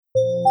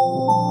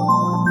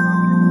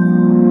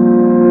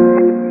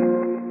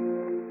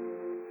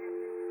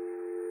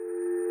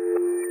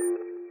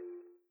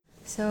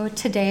So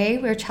today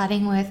we're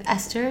chatting with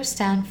Esther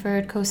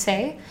Stanford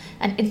Xosei,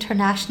 an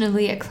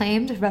internationally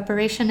acclaimed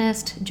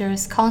reparationist,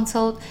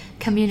 jurisconsult,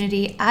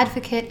 community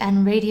advocate,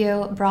 and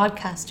radio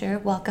broadcaster.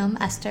 Welcome,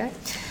 Esther.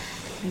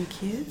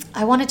 Thank you.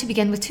 I wanted to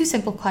begin with two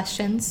simple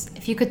questions.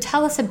 If you could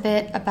tell us a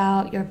bit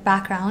about your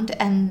background,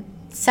 and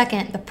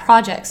second, the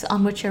projects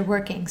on which you're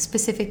working,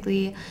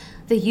 specifically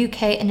the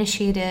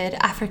UK-initiated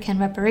African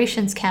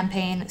reparations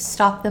campaign,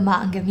 Stop the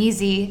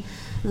Maangamizi,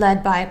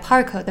 led by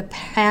PARCO, the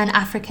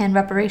Pan-African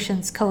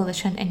Reparations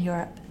Coalition in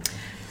Europe.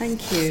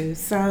 Thank you.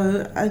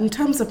 So in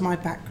terms of my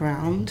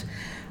background,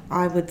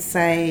 I would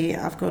say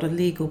I've got a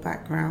legal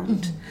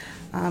background.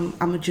 I'm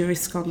a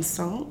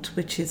jurisconsult,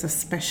 which is a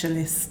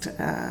specialist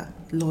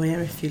lawyer,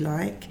 if you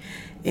like,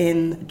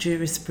 in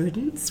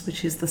jurisprudence,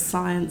 which is the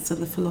science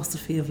and the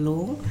philosophy of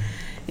law,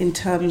 in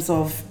terms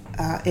of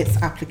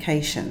its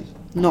application.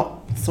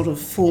 Not sort of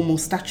formal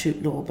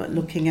statute law, but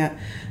looking at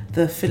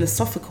the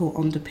philosophical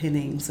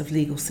underpinnings of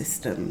legal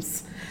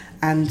systems,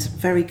 and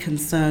very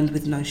concerned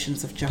with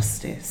notions of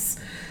justice.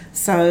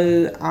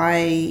 So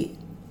I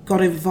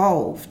got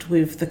involved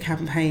with the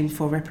campaign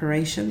for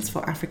reparations,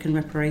 for African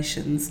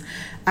reparations,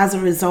 as a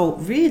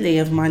result really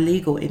of my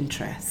legal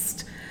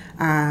interest.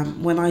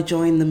 When I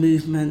joined the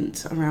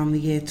movement around the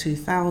year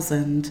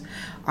 2000,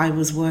 I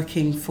was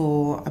working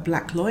for a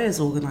black lawyers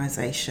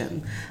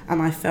organisation,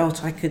 and I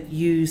felt I could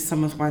use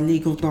some of my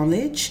legal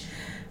knowledge,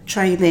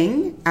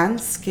 training and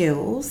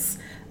skills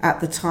at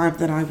the time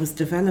that I was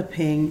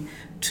developing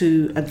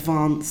to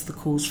advance the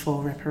cause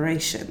for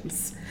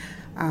reparations.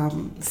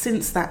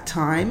 Since that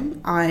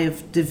time,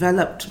 I've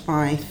developed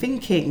my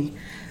thinking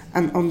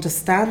and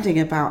understanding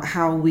about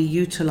how we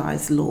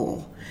utilise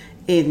law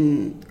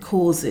in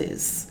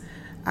causes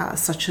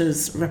such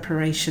as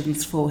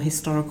reparations for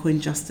historical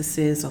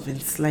injustices of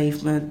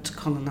enslavement,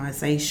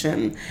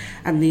 colonisation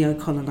and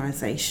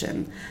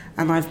neo-colonisation.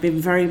 And I've been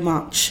very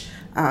much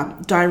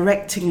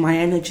directing my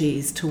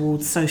energies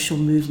towards social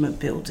movement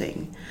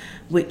building,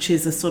 which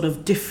is a sort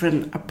of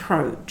different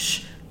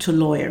approach to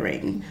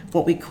lawyering,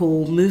 what we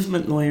call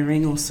movement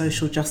lawyering or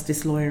social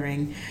justice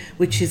lawyering,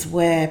 which is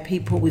where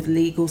people with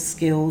legal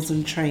skills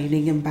and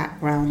training and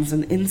backgrounds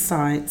and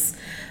insights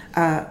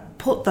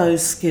put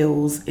those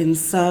skills in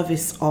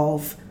service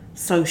of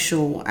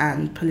social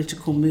and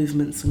political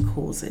movements and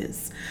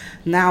causes.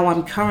 Now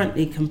I'm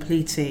currently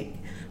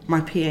completing my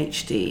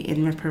PhD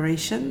in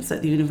reparations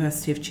at the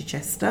University of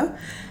Chichester,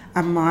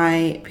 and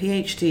my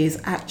PhD is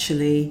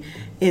actually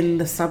in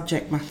the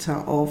subject matter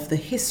of the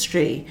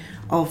history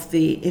of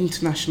the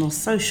international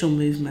social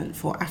movement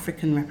for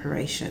African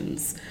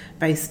reparations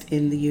based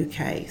in the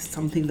UK,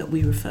 something that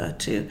we refer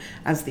to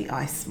as the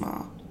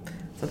ISMAR.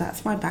 So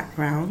that's my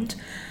background.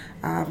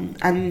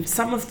 And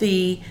some of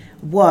the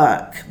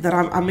work that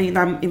I'm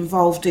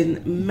involved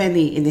in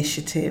many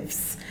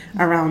initiatives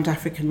around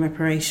African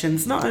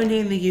reparations, not only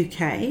in the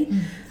UK,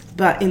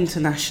 but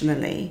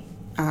internationally,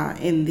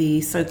 in the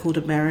so-called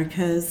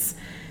Americas,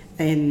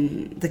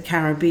 in the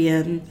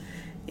Caribbean,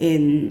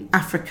 in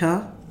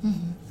Africa,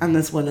 and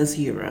as well as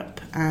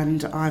Europe.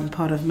 And I'm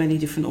part of many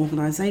different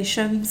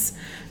organisations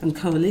and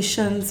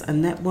coalitions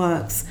and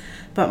networks.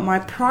 But my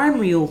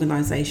primary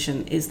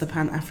organisation is the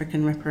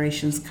Pan-African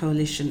Reparations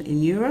Coalition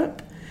in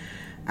Europe,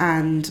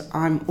 and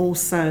I'm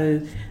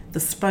also the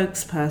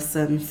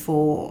spokesperson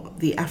for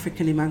the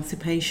African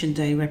Emancipation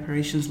Day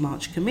Reparations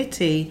March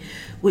Committee,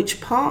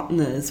 which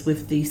partners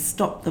with the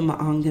Stop the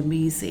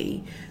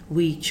Maangamizi,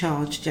 We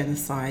Charge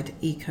Genocide,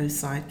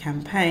 Ecocide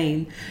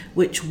campaign,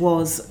 which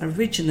was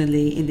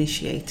originally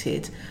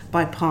initiated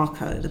by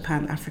PARCO, the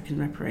Pan-African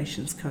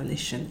Reparations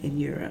Coalition in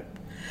Europe.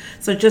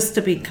 So just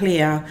to be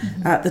clear,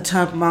 the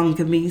term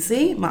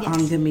Maangamizi,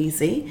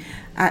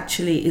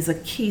 actually is a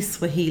key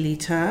Swahili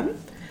term,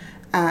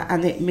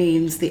 and it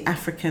means the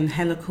African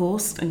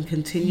Holocaust and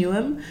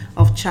continuum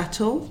of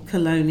chattel,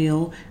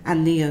 colonial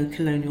and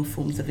neo-colonial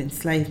forms of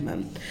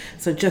enslavement.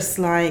 So just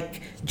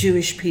like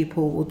Jewish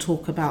people will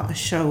talk about a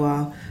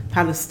Shoah,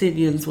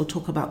 Palestinians will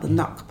talk about the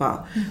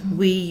Nakba,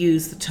 we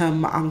use the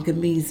term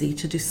Maangamizi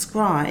to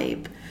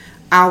describe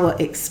our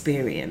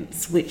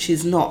experience, which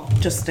is not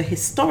just a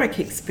historic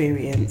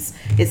experience,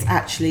 it's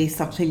actually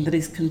something that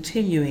is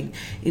continuing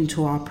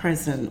into our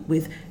present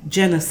with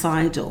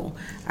genocidal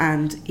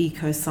and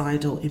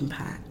ecocidal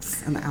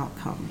impacts and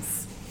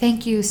outcomes.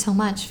 Thank you so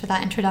much for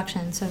that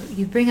introduction. So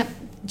you bring up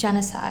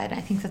genocide.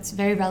 I think that's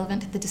very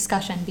relevant to the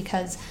discussion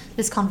because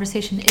this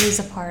conversation is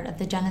a part of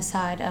the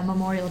Genocide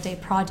Memorial Day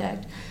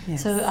project.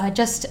 Yes. So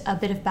just a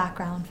bit of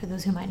background for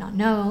those who might not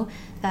know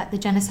that the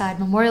Genocide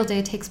Memorial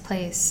Day takes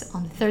place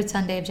on the third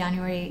Sunday of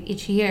January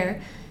each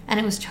year, and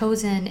it was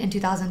chosen in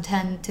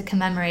 2010 to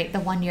commemorate the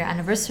one-year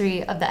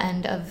anniversary of the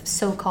end of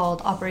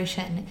so-called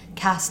Operation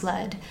Cast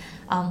Lead,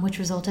 which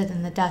resulted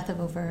in the death of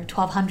over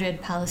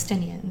 1,200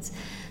 Palestinians.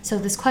 So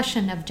this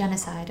question of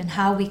genocide and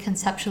how we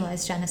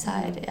conceptualize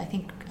genocide, I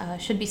think,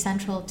 should be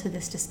central to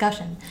this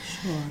discussion.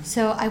 Sure.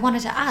 So I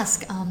wanted to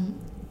ask,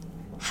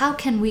 how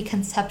can we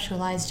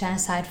conceptualize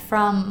genocide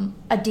from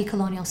a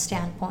decolonial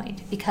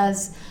standpoint?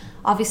 Because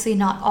obviously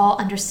not all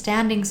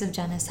understandings of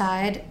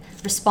genocide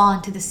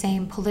respond to the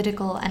same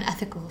political and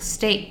ethical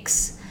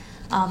stakes.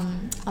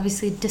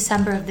 Obviously,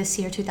 December of this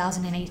year,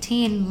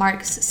 2018,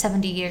 marks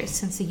 70 years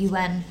since the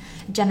UN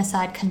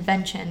Genocide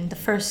Convention, the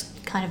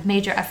first kind of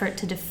major effort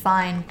to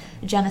define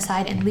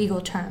genocide in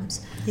legal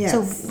terms. Yes.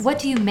 So what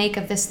do you make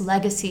of this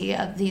legacy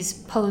of these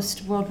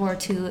post-World War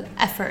II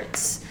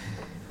efforts?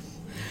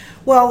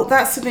 Well,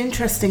 that's an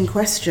interesting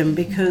question,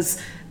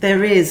 because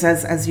there is,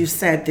 as you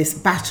said, this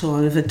battle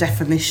over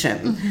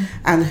definition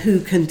and who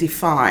can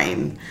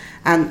define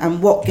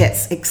and what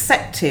gets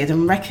accepted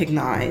and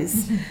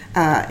recognised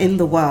in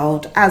the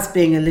world as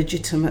being a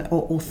legitimate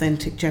or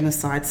authentic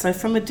genocide. So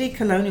from a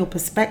decolonial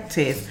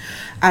perspective,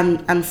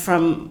 and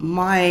from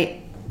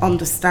my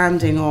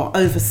understanding or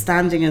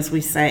overstanding, as we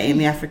say in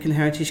the African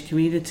heritage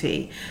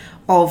community,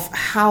 of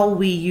how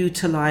we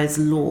utilise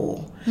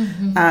law,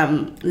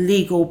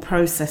 legal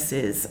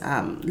processes,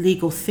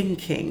 legal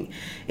thinking,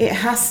 it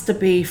has to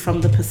be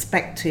from the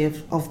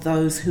perspective of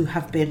those who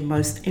have been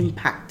most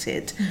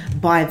impacted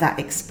by that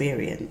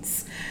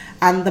experience.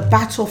 And the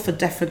battle for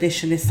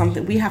definition is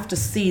something we have to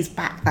seize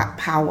back that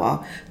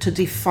power to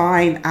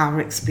define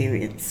our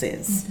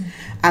experiences.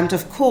 And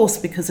of course,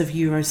 because of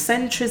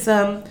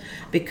Eurocentrism,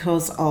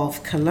 because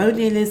of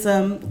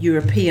colonialism,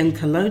 European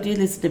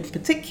colonialism in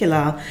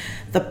particular,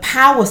 the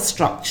power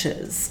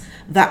structures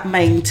that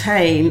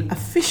maintain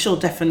official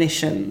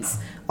definitions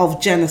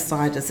of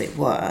genocide, as it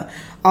were,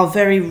 are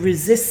very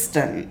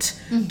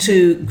resistant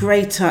to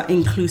greater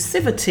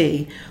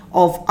inclusivity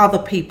of other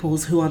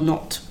peoples who are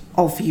not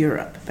of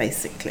Europe,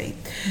 basically.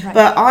 Right.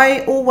 But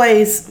I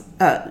always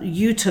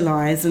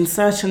utilise, and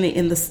certainly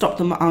in the Stop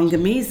the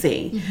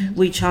Maangamizi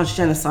We Charge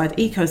Genocide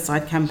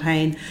Ecocide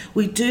campaign,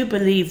 we do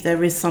believe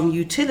there is some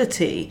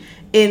utility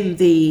in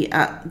the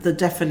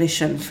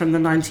definition from the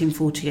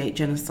 1948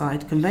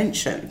 Genocide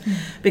Convention,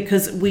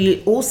 because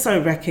we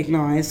also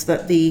recognise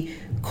that the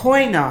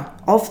coiner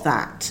of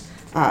that,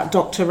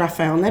 Dr.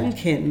 Raphael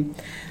Lemkin,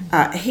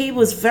 he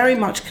was very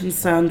much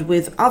concerned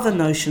with other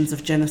notions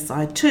of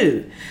genocide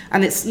too.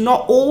 And it's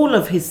not all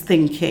of his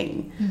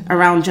thinking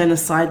around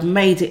genocide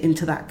made it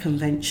into that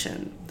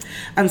convention.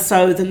 And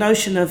so the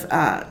notion of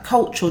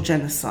cultural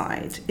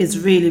genocide is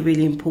really,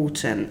 really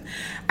important.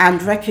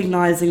 And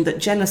recognising that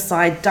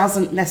genocide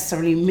doesn't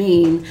necessarily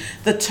mean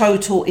the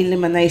total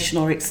elimination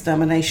or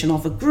extermination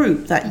of a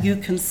group, that you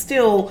can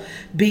still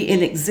be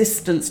in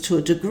existence to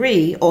a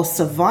degree or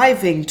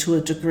surviving to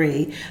a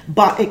degree,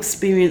 but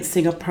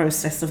experiencing a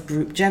process of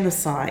group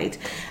genocide.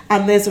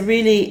 And there's a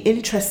really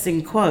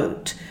interesting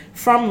quote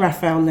from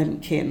Raphael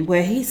Lemkin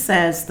where he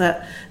says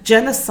that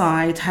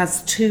genocide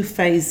has two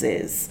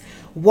phases.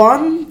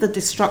 One, the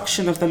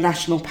destruction of the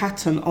national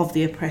pattern of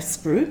the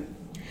oppressed group.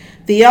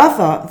 The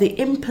other, the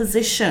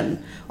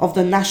imposition of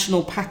the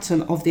national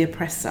pattern of the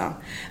oppressor.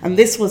 And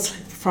this was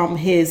from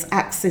his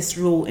Axis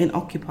Rule in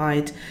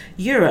Occupied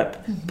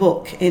Europe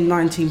book in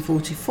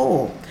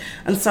 1944.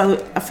 And so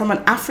from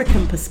an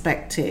African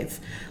perspective,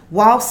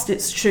 whilst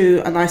it's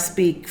true, and I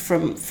speak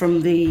from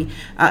the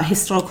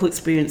historical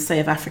experience, say,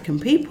 of African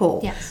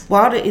people,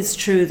 while it is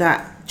true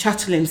that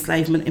chattel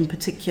enslavement in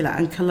particular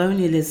and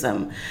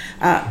colonialism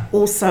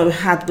also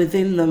had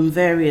within them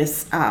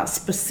various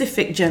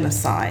specific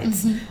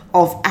genocides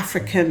of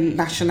African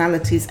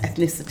nationalities,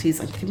 ethnicities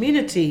and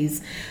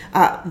communities,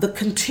 the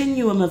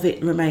continuum of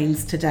it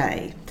remains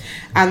today.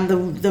 And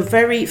the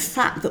very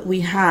fact that we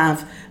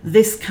have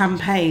this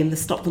campaign, the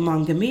Stop the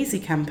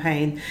Maangamizi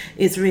campaign,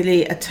 is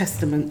really a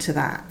testament to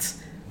that.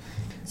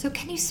 So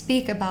can you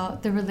speak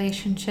about the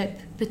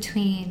relationship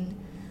between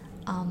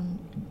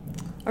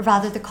or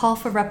rather the call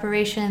for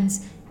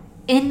reparations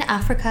in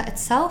Africa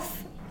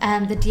itself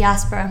and the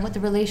diaspora, and what the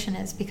relation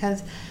is?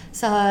 Because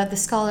the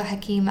scholar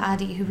Hakim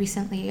Adi, who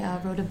recently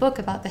wrote a book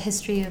about the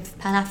history of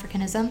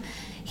Pan-Africanism,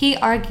 he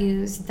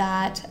argues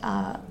that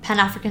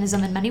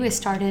Pan-Africanism in many ways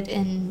started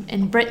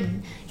in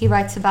Britain. He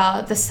writes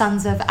about the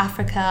Sons of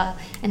Africa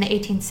in the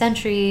 18th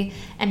century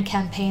and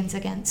campaigns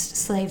against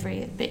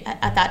slavery,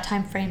 at that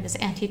time framed as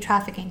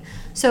anti-trafficking.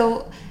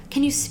 So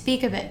can you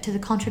speak a bit to the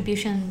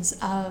contributions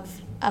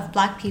of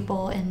Black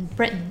people in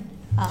Britain?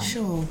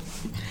 Sure.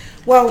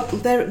 Well,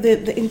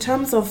 in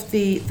terms of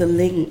the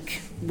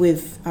link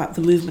with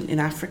the movement in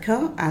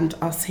Africa and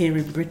us here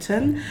in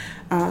Britain,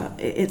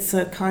 it's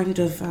a kind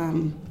of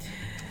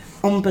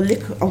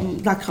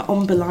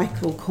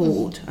umbilical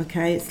cord.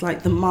 Okay, it's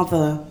like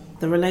the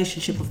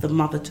relationship of the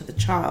mother to the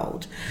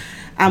child.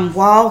 And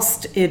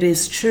whilst it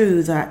is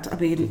true that,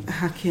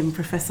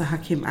 Professor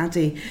Hakim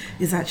Adi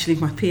is actually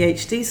my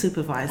PhD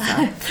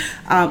supervisor.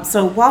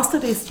 So whilst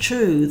it is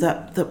true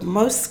that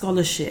most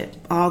scholarship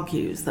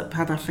argues that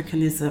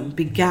Pan-Africanism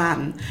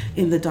began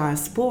in the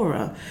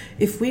diaspora,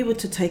 if we were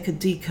to take a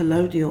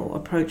decolonial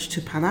approach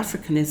to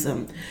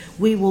Pan-Africanism,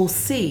 we will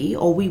see,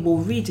 or we will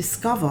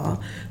rediscover,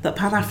 that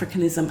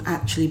Pan-Africanism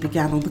actually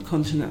began on the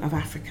continent of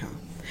Africa.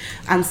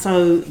 And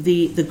so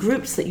the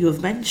groups that you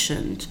have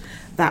mentioned,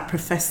 that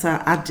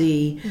Professor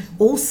Adi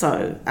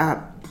also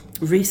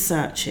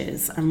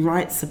researches and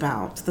writes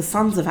about, the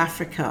Sons of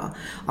Africa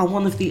are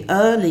one of the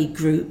early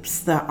groups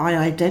that I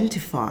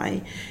identify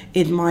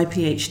in my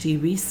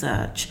PhD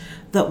research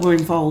that were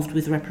involved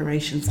with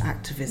reparations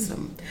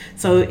activism.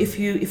 So if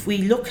we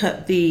look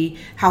at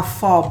how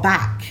far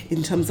back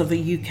in terms of a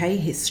UK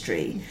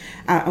history,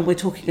 and we're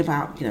talking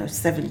about mid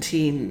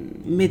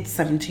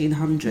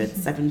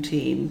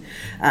 1700s,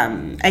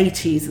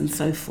 1780s, and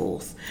so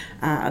forth,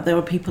 there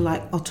were people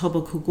like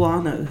Otobo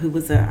Kugwano, who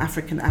was an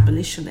African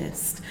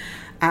abolitionist.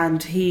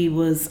 And he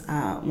was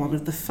one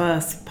of the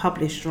first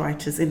published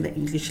writers in the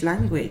English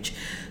language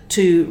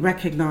to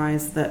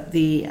recognize that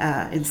the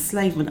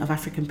enslavement of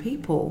African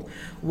people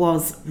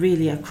was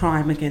really a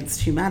crime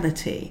against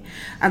humanity.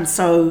 And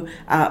so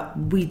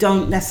we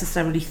don't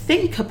necessarily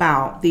think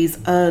about these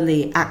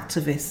early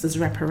activists as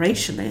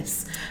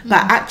reparationists,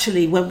 but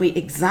actually when we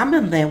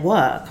examine their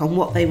work on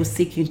what they were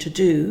seeking to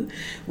do,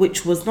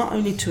 which was not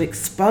only to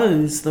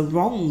expose the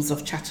wrongs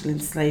of chattel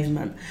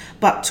enslavement,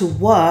 but to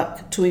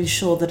work to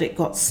ensure that it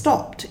got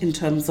stopped in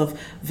terms of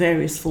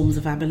various forms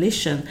of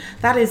abolition,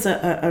 that is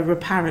a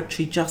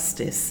reparatory justice,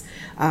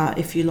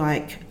 if you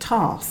like,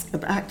 task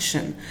of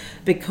action,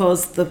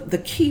 because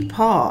the key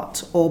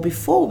part, or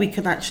before we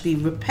can actually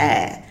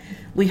repair,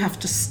 we have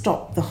to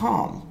stop the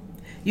harm.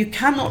 You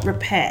cannot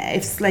repair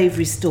if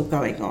slavery is still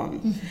going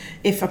on,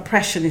 if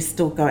oppression is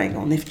still going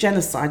on, if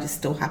genocide is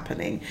still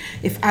happening,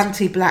 if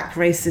anti-black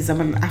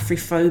racism and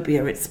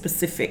Afrophobia, its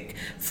specific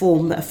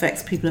form that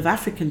affects people of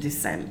African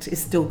descent,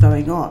 is still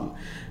going on,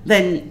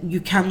 then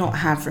you cannot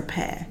have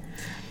repair.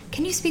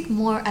 Can you speak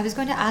more? I was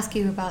going to ask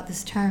you about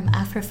this term,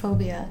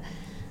 Afrophobia.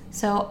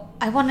 So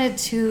I wanted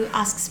to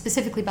ask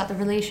specifically about the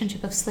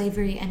relationship of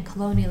slavery and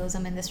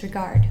colonialism in this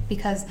regard,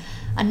 because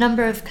a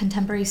number of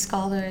contemporary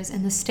scholars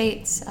in the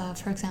States,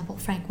 for example,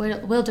 Frank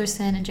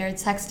Wilderson and Jared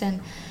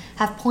Sexton,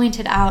 have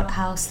pointed out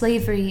how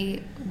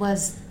slavery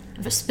was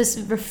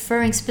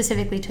referring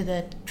specifically to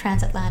the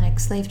Transatlantic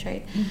Slave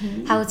Trade,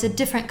 how it's a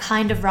different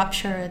kind of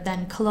rupture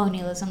than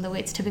colonialism, the way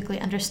it's typically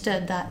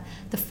understood, that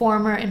the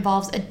former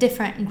involves a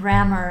different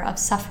grammar of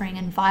suffering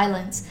and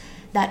violence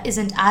that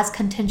isn't as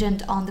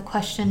contingent on the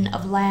question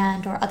of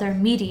land or other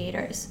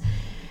mediators.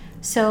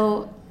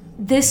 So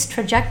this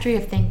trajectory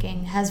of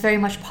thinking has very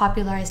much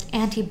popularized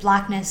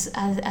anti-blackness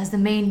as the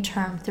main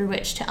term through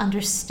which to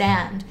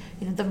understand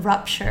the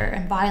rupture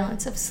and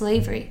violence of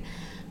slavery.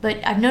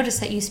 But I've noticed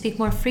that you speak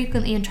more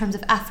frequently in terms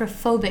of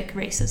Afrophobic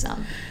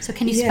racism. So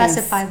can you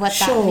specify what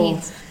that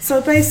means?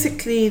 So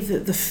basically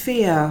the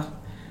fear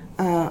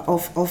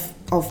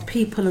of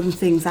people and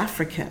things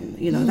African,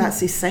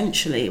 that's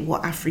essentially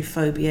what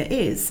Afrophobia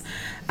is.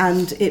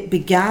 And it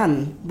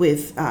began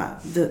with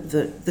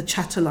the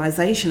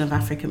chattelization of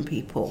African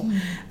people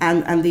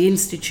and the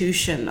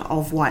institution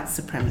of white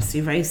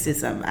supremacy,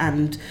 racism,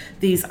 and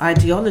these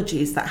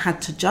ideologies that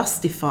had to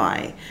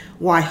justify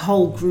why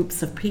whole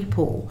groups of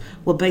people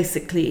were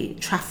basically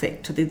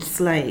trafficked and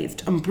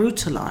enslaved and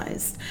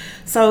brutalized.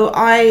 So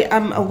I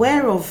am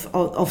aware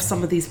of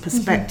some of these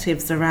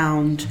perspectives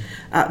around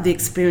the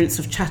experience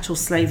of chattel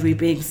slavery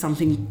being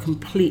something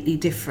completely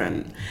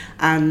different,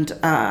 and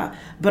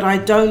but I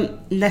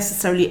don't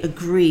necessarily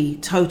agree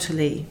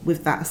totally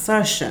with that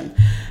assertion,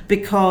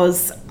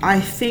 because I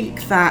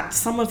think that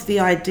some of the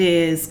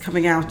ideas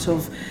coming out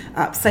of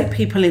say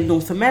people in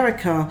North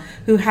America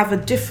who have a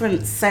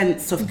different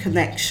sense of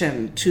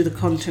connection to the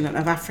continent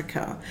of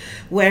Africa,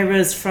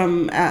 whereas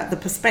from the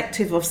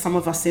perspective of some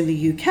of us in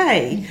the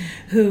UK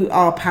who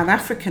are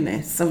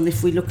Pan-Africanists, and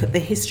if we look at the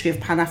history of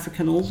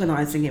Pan-African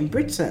organising in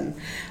Britain,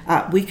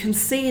 we can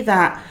see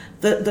that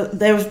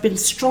there have been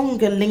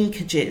stronger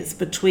linkages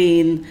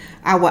between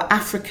our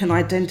African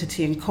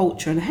identity and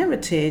culture and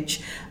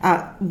heritage,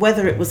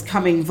 whether it was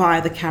coming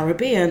via the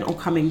Caribbean or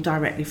coming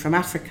directly from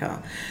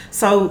Africa.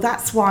 So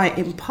that's why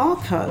in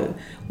PARCO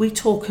we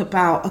talk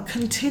about a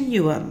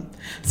continuum.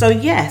 So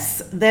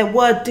yes, there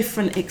were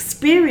different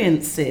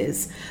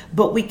experiences,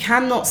 but we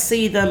cannot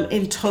see them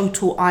in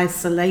total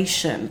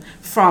isolation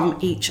from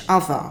each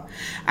other.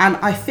 And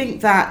I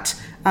think that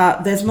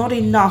there's not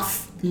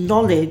enough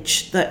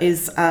knowledge that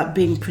is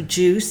being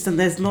produced, and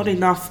there's not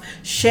enough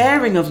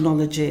sharing of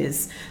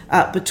knowledges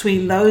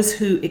between those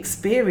who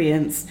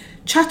experience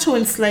chattel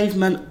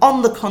enslavement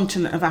on the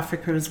continent of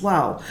Africa as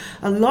well.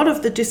 A lot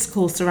of the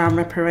discourse around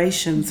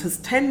reparations has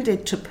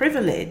tended to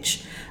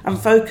privilege and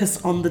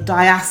focus on the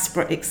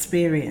diaspora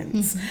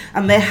experience.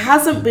 And there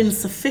hasn't been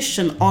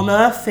sufficient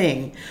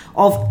unearthing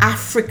of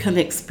African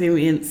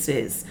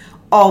experiences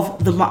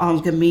of the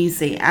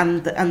Maangamizi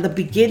and the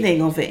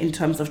beginning of it in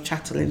terms of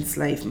chattel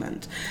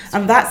enslavement.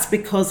 And that's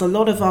because a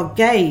lot of our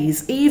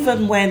gaze,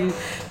 even when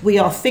we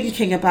are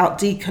thinking about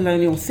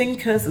decolonial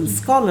thinkers and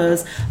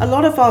scholars, a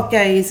lot of our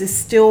gaze is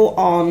still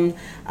on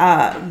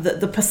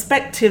the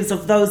perspectives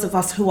of those of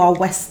us who are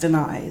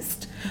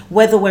westernized.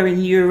 whether we're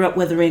in Europe,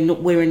 whether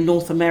we're in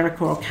North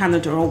America or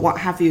Canada or what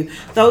have you.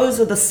 Those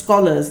are the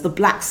scholars, the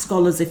black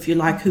scholars, if you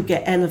like, who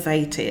get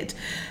elevated.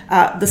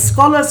 The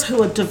scholars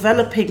who are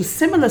developing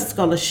similar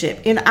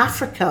scholarship in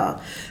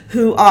Africa,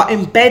 who are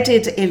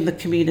embedded in the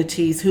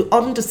communities, who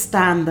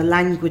understand the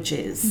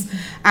languages,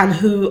 and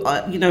who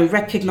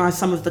recognize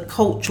some of the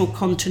cultural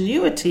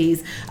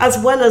continuities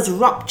as well as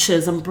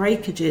ruptures and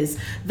breakages,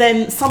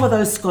 then some of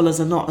those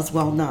scholars are not as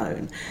well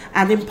known.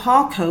 And in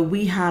PARCO,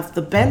 we have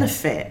the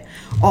benefit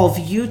of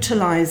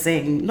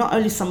utilizing not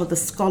only some of the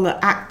scholar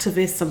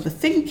activists and the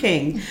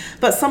thinking,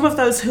 but some of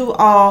those who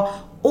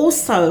are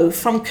also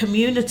from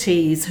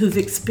communities who've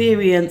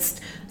experienced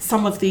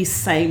some of these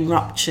same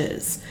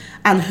ruptures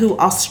and who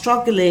are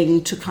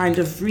struggling to kind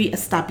of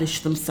re-establish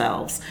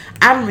themselves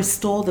and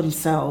restore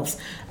themselves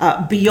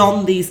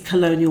beyond these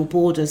colonial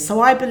borders. So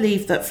I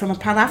believe that from a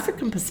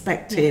Pan-African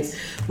perspective,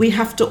 we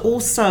have to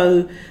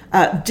also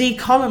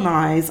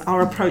decolonize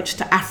our approach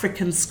to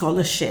African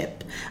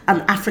scholarship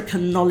and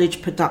African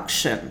knowledge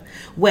production,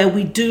 where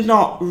we do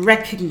not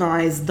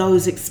recognize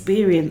those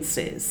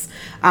experiences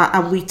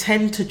and we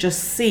tend to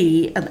just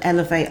see and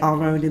elevate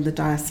our own in the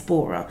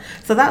diaspora.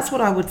 So that's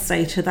what I would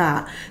say to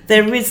that.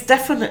 There is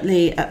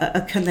definitely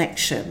a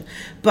connection,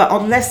 but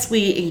unless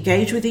we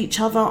engage with each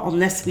other,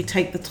 unless we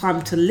take the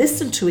time to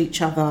listen to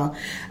each other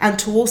and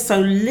to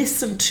also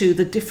listen to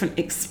the different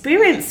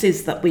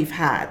experiences that we've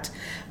had,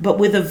 but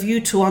with a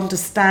view to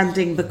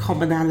understanding the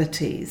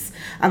commonalities.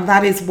 And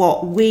that is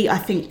what I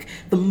think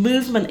the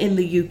movement in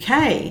the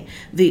UK,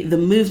 the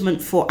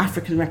movement for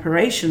African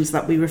reparations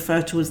that we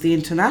refer to as the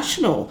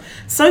international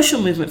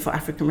social movement for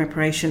African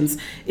reparations,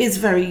 is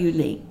very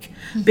unique,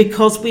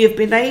 because we have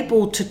been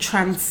able to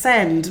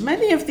transcend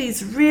many of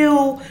these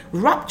real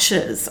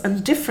ruptures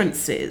and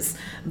differences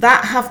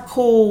that have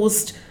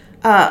caused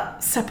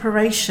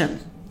separation,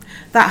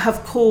 that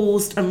have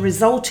caused and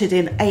resulted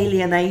in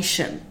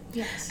alienation.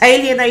 Yes.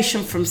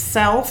 Alienation from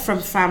self, from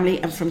family,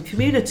 and from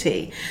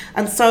community.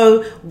 And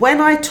so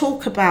when I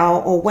talk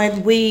about, or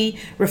when we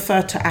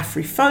refer to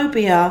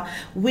Afrophobia,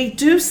 we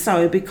do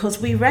so because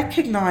we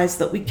recognize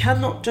that we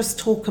cannot just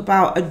talk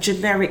about a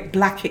generic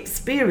black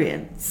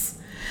experience,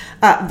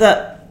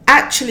 that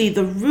actually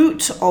the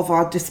root of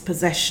our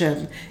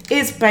dispossession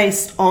is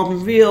based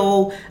on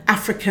real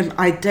African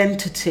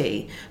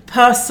identity,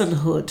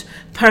 personhood,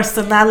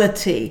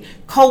 personality,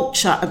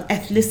 culture and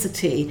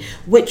ethnicity,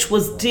 which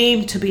was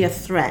deemed to be a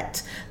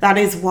threat. That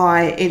is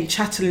why in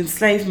chattel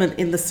enslavement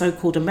in the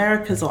so-called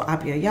Americas or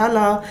Abya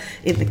Yala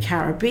in the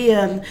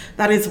Caribbean,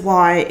 that is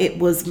why it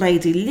was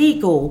made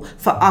illegal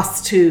for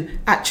us to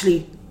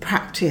actually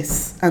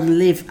practice and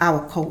live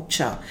our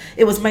culture.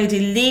 It was made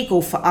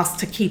illegal for us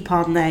to keep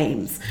our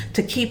names,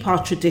 to keep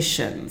our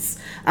traditions,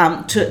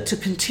 to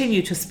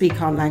continue to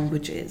speak our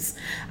languages.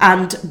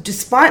 And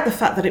despite the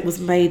fact that it was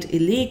made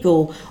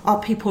illegal,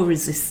 our people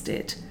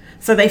resisted.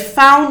 So they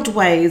found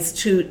ways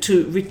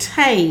to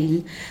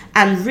retain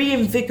and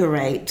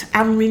reinvigorate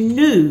and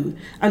renew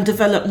and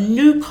develop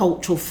new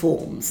cultural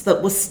forms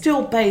that were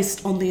still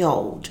based on the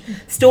old,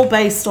 still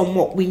based on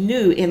what we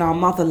knew in our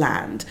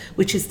motherland,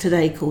 which is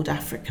today called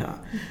Africa.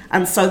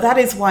 And so that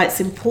is why it's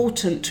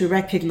important to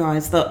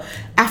recognize that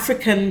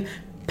African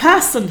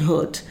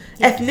personhood,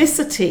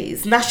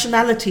 ethnicities,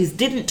 nationalities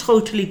didn't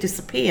totally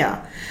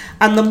disappear.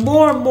 And the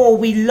more and more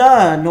we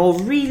learn or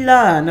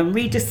relearn and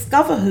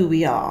rediscover who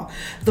we are,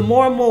 the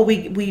more and more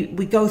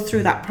we go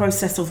through that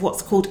process of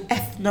what's called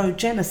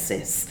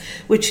ethnogenesis,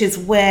 which is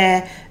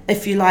where,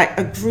 if you like,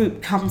 a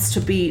group comes to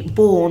be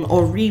born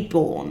or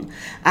reborn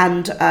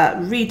and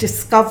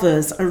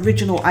rediscovers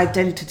original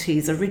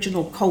identities,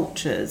 original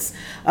cultures,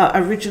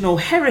 original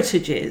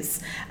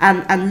heritages,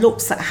 and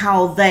looks at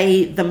how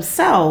they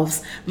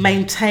themselves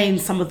maintain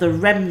some of the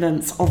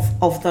remnants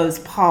of those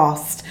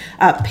past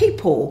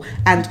people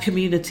and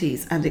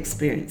communities and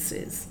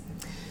experiences.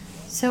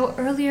 So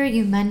earlier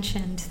you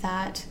mentioned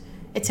that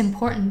it's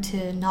important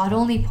to not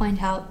only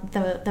point out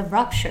the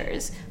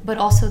ruptures, but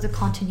also the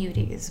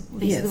continuities,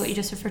 basically what you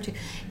just referred to.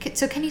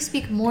 So can you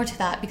speak more to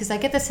that? Because I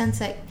get the sense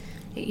that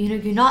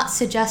you're not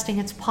suggesting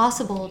it's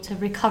possible to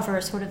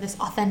recover sort of this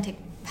authentic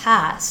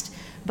past,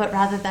 but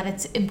rather that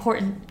it's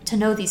important to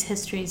know these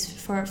histories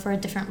for a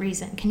different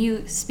reason. Can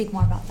you speak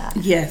more about that?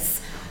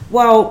 Yes.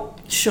 Well,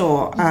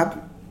 sure.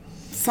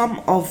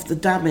 Some of the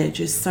damage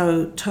is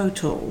so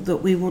total that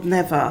we will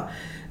never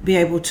be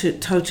able to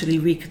totally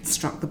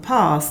reconstruct the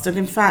past. And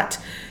in fact,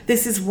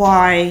 this is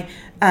why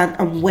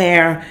and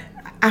where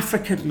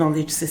African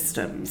knowledge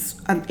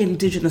systems and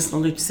indigenous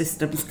knowledge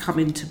systems come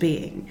into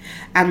being.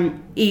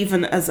 And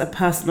even as a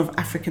person of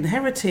African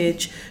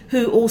heritage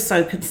who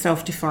also can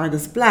self-define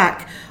as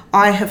black,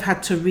 I have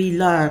had to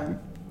relearn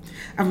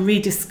and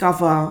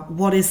rediscover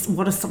what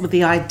are some of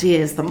the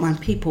ideas that my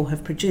people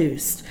have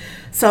produced.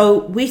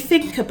 So we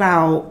think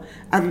about,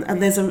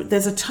 and there's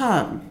a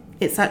term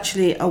It's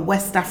actually a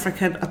West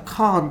African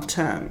Akan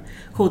term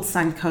called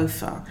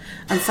Sankofa.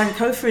 And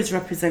Sankofa is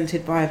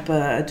represented by a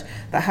bird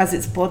that has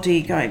its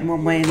body going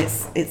one way and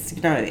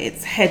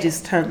its head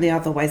is turned the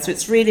other way. So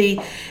it's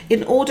really,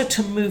 in order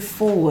to move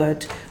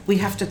forward, we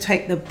have to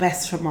take the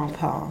best from our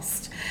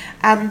past.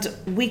 And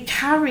we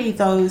carry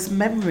those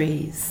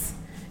memories.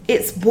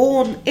 It's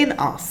born in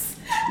us.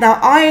 Now,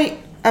 I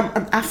am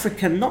an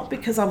African, not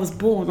because I was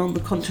born on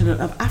the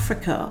continent of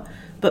Africa,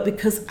 but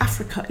because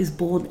Africa is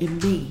born in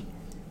me.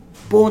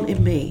 Born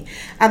in me.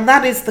 And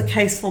that is the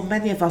case for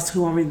many of us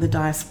who are in the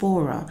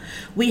diaspora.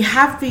 We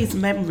have these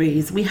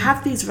memories, we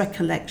have these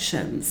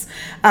recollections.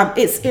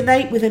 It's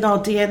innate within our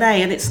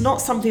DNA, and it's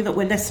not something that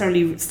we're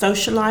necessarily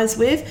socialized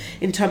with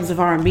in terms of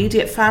our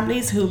immediate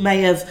families who may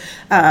have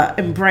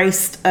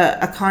embraced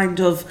a kind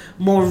of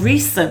more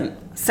recent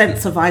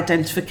sense of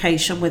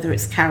identification, whether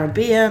it's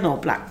Caribbean or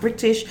Black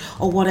British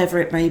or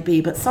whatever it may be.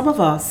 But some of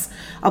us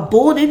are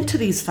born into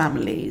these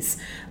families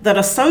that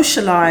are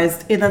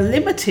socialized in a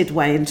limited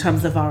way in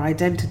terms of our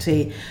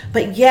identity,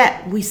 but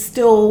yet we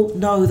still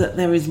know that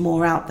there is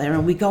more out there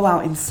and we go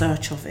out in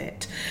search of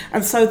it.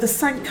 And so the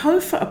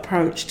Sankofa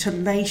approach to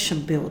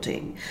nation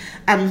building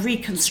and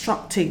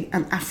reconstructing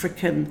an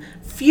African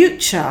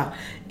future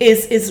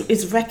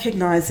is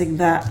recognizing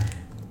that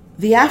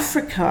the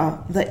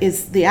Africa that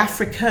is the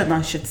African,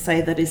 I should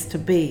say, that is to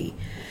be,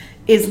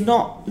 is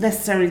not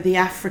necessarily the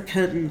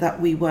African that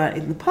we were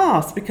in the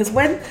past. Because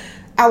when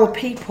our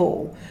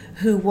people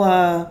who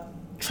were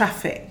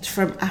trafficked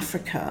from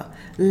Africa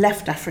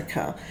left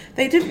Africa,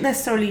 they didn't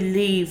necessarily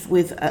leave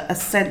with a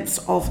sense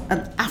of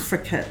an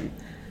African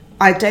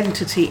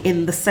identity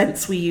in the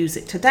sense we use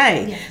it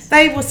today. Yes.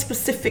 They were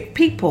specific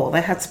people. They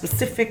had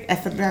specific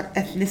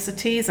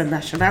ethnicities and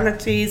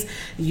nationalities,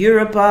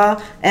 Yoruba,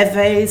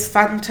 Eves,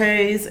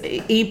 Fantes,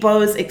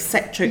 Igbos,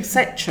 etc.,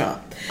 etc.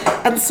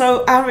 And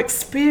so our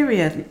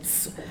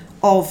experience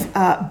of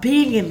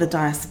being in the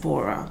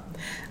diaspora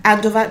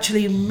and of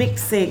actually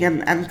mixing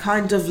and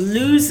kind of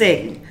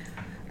losing,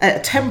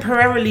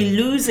 temporarily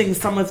losing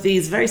some of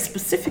these very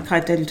specific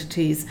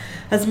identities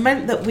has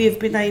meant that we have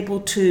been able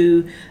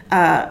to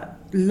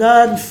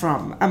learn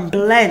from and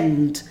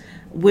blend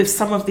with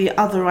some of the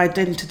other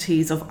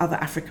identities of other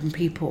African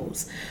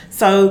peoples.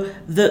 So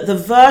the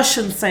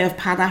version, say, of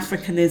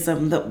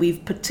Pan-Africanism that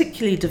we've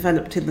particularly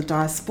developed in the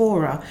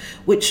diaspora,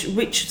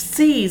 which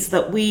sees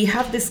that we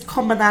have this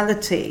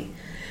commonality,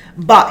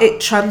 but it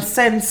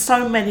transcends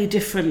so many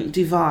different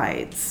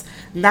divides.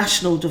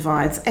 National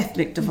divides,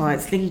 ethnic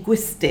divides,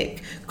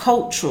 linguistic,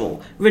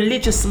 cultural,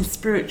 religious and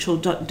spiritual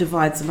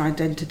divides and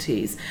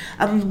identities.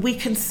 And we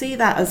can see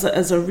that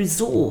as a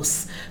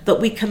resource that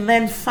we can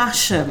then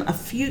fashion a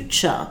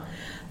future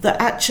that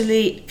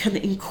actually can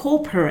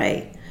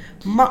incorporate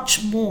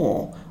much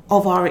more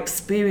of our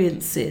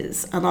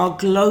experiences and our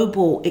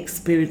global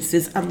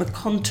experiences and the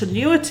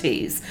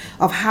continuities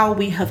of how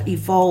we have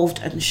evolved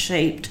and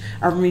shaped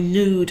and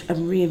renewed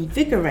and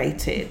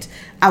reinvigorated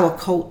our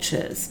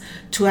cultures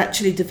to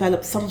actually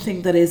develop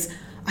something that is,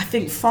 I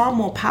think, far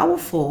more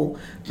powerful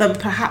than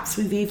perhaps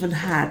we've even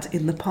had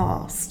in the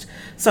past.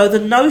 So the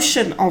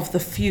notion of the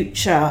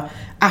future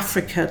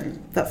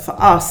African that for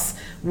us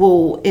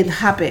will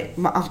inhabit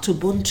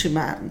Ma'atubuntu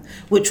Man,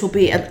 which will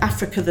be an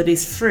Africa that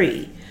is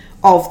free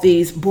of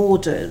these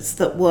borders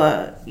that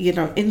were,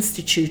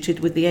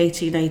 instituted with the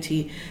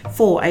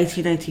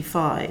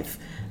 1885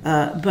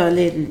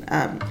 Berlin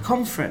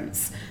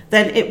Conference,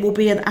 then it will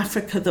be an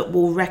Africa that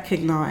will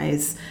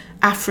recognize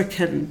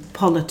African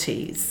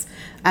polities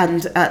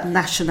and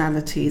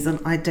nationalities and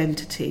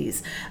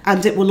identities.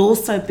 And it will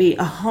also be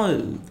a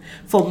home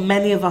for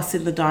many of us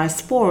in the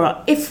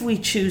diaspora if we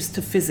choose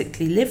to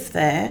physically live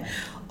there,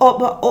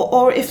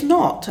 or if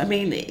not. I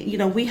mean,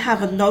 we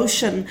have a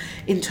notion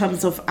in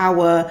terms of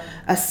a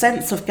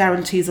sense of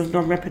guarantees of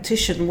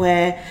non-repetition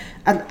where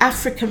an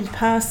African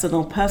person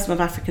or person of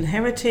African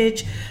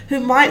heritage who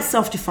might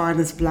self-define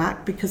as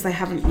Black because they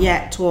haven't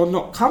yet or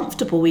not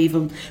comfortable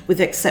even with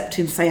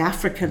accepting, say,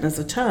 African as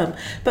a term,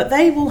 but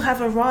they will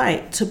have a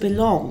right to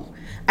belong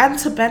and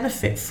to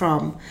benefit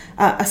from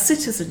a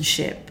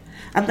citizenship.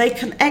 And they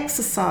can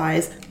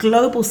exercise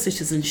global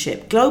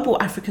citizenship, global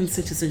African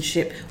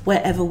citizenship,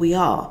 wherever we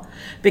are.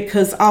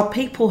 Because our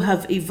people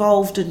have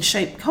evolved and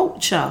shaped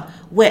culture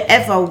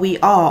wherever we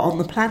are on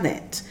the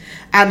planet.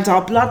 And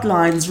our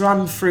bloodlines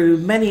run through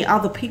many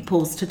other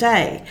peoples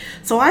today.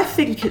 So I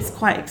think it's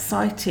quite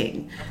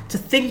exciting to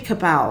think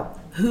about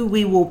who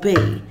we will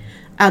be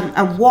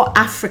and what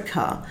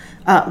Africa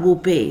will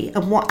be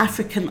and what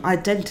African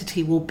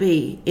identity will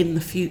be in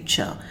the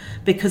future,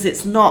 because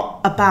it's not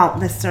about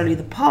necessarily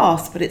the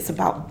past, but it's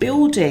about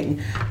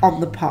building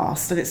on the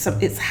past, and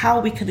it's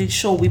how we can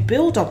ensure we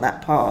build on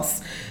that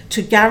past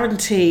to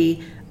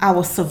guarantee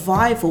our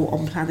survival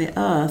on planet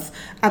Earth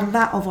and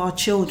that of our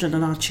children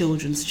and our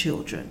children's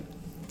children.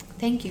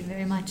 Thank you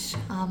very much.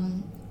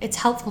 It's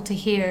helpful to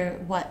hear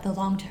what the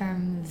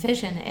long-term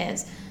vision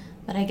is,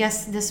 But I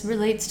guess this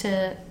relates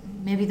to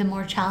maybe the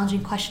more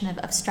challenging question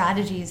of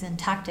strategies and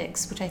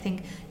tactics, which I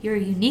think you're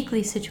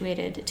uniquely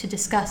situated to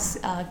discuss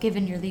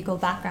given your legal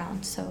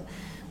background. So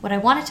what I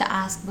wanted to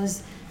ask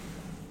was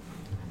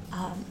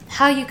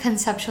how you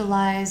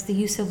conceptualize the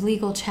use of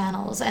legal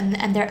channels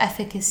and their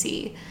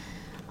efficacy,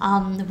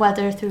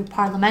 whether through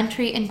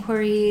parliamentary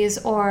inquiries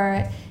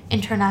or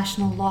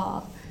international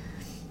law.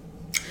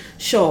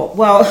 Sure.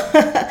 Well,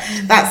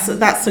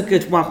 that's a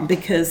good one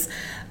because,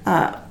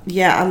 a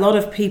lot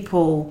of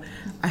people,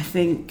 I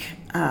think,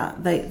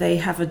 they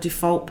have a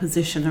default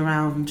position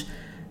around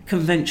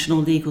conventional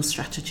legal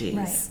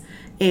strategies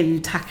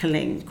in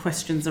tackling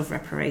questions of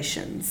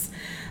reparations.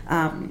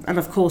 And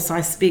of course,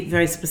 I speak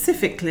very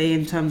specifically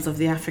in terms of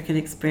the African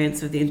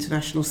experience of the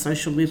international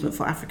social movement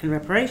for African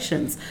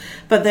reparations.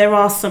 But there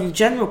are some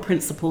general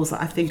principles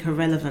that I think are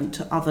relevant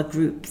to other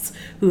groups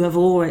who have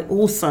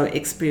also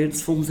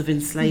experienced forms of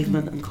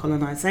enslavement and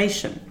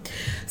colonization.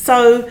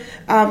 So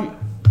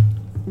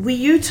we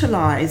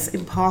utilize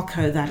in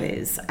PARCO, that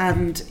is,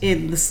 and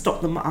in the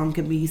Stop the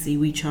Maangamizi,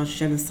 We Charge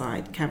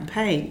Genocide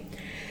campaign,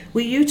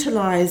 we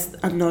utilize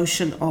a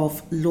notion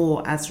of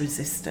law as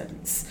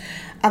resistance.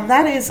 And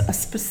that is a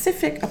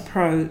specific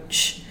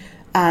approach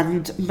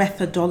and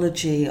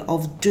methodology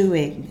of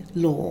doing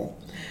law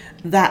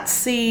that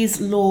sees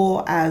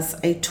law as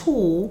a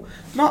tool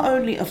not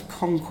only of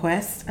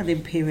conquest and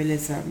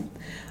imperialism,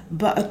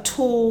 but a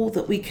tool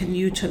that we can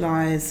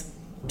utilize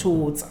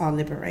towards our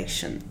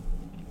liberation.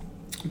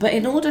 But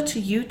in order to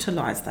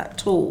utilize that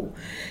tool,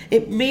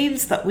 it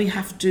means that we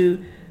have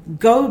to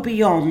go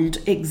beyond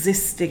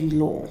existing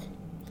law.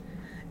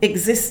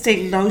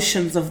 Existing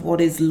notions of what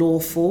is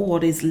lawful,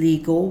 what is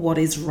legal, what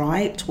is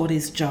right, what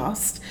is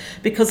just,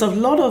 because a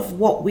lot of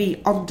what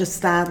we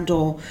understand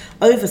or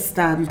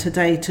overstand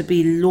today to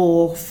be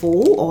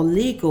lawful or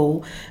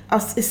legal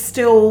is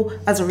still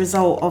as a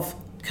result of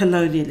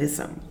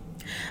colonialism.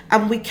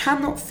 And we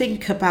cannot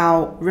think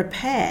about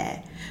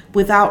repair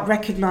without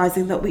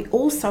recognizing that we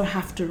also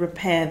have to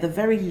repair the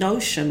very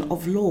notion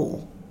of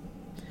law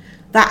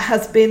that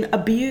has been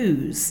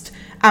abused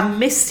and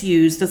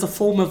misused as a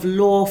form of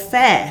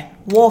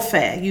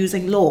warfare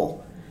using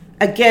law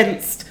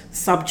against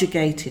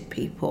subjugated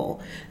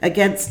people,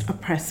 against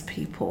oppressed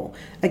people,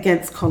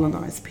 against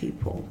colonized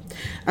people.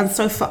 And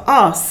so for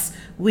us,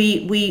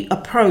 we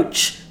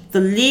approach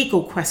the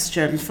legal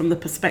question from the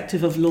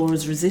perspective of law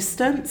as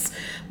resistance,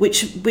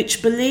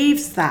 which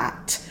believes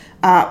that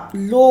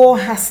law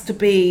has to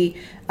be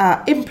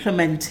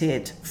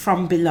implemented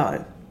from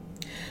below.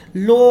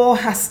 Law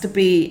has to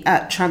be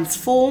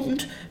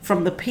transformed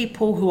from the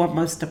people who are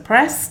most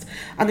oppressed.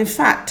 And in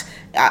fact,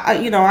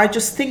 I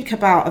just think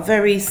about a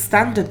very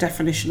standard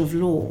definition of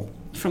law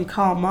from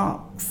Karl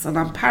Marx, and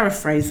I'm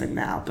paraphrasing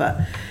now,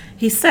 but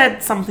he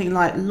said something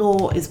like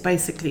law is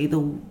basically the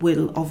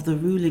will of the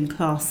ruling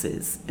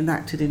classes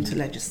enacted into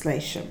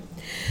legislation.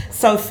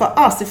 So for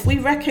us, if we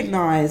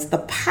recognize the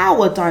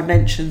power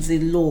dimensions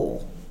in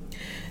law,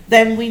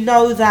 then we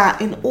know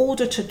that in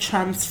order to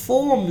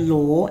transform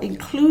law,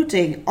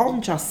 including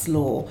unjust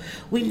law,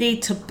 we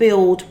need to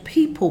build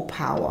people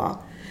power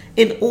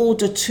in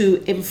order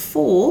to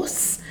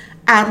enforce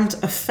and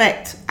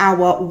affect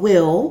our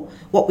will,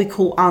 what we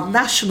call our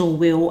national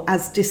will,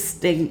 as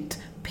distinct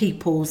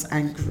peoples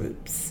and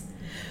groups.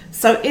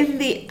 So in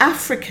the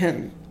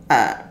African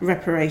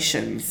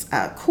reparations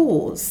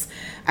cause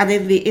and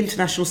in the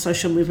international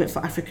social movement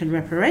for African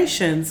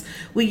reparations,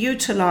 we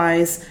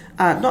utilize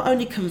not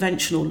only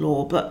conventional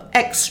law but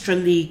extra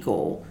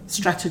legal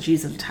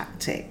strategies and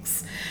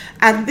tactics.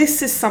 And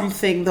this is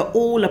something that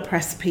all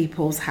oppressed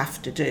peoples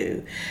have to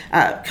do.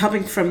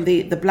 Coming from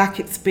the Black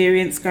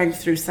experience, going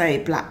through,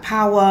 say, Black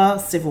Power,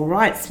 civil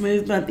rights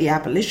movement, the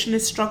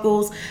abolitionist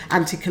struggles,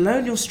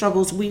 anti-colonial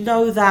struggles, we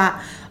know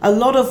that a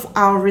lot of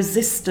our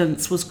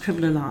resistance was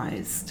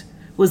criminalized,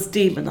 was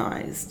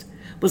demonized,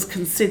 was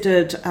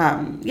considered,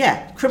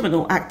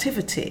 criminal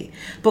activity.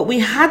 But we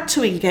had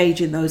to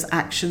engage in those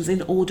actions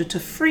in order to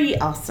free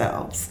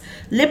ourselves,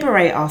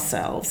 liberate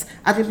ourselves,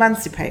 and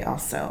emancipate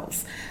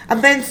ourselves.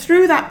 And then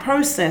through that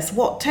process,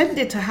 what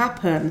tended to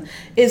happen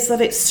is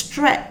that it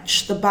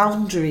stretched the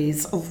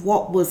boundaries of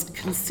what was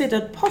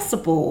considered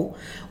possible,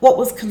 what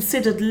was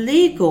considered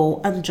legal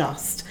and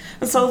just.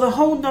 And so the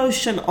whole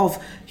notion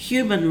of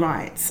human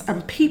rights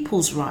and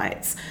people's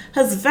rights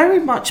has very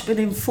much been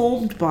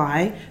informed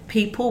by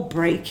people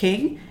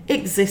breaking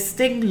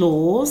existing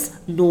laws,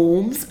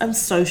 norms, and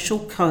social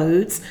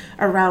codes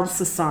around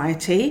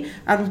society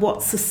and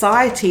what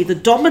society, the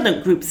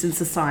dominant groups in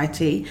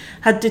society,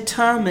 had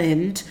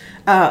determined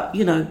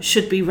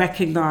should be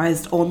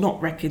recognized or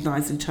not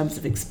recognized in terms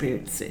of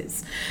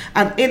experiences.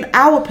 And in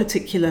our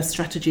particular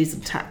strategies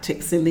and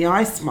tactics in the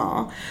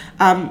ISMAR,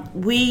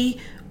 we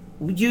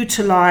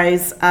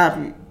utilize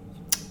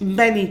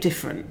many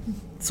different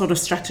sort of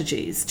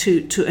strategies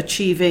to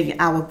achieving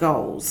our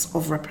goals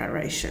of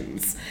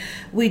reparations.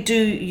 We do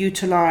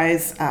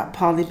utilize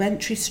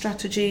parliamentary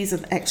strategies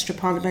and extra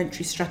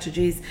parliamentary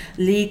strategies,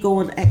 legal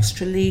and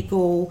extra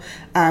legal,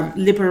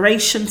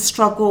 liberation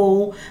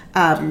struggle,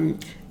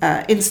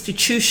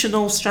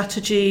 institutional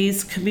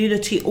strategies,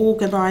 community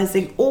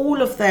organising,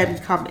 all of them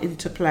come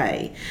into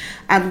play.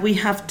 And we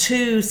have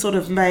two sort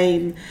of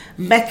main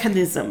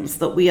mechanisms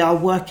that we are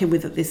working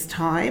with at this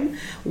time.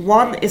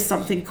 One is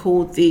something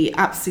called the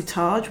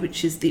APSITAJ,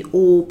 which is the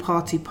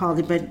All-Party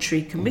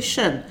Parliamentary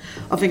Commission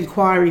of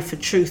Inquiry for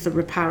Truth and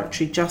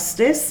Reparatory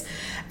Justice.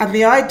 And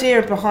the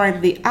idea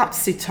behind the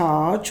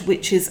APSITAJ,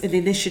 which is an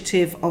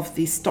initiative of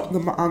the Stop the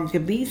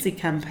Maangamizi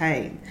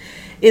campaign,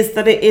 is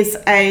that it is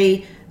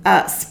a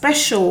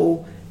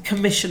special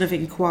commission of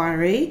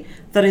inquiry,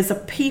 that is a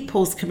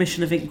people's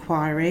commission of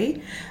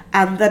inquiry,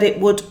 and that it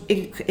would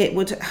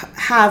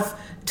have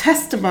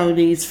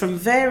testimonies from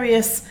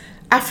various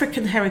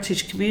African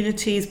heritage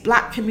communities,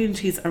 black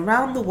communities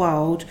around the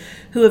world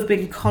who have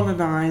been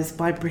colonized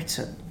by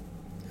Britain.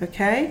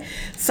 Okay,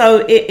 so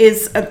it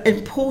is an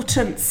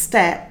important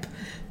step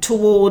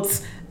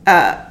towards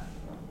the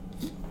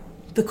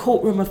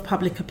courtroom of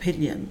public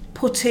opinion,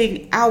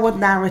 putting our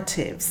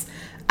narratives,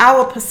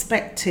 our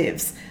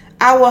perspectives,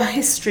 our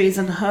histories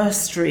and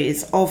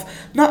herstories of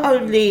not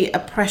only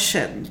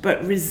oppression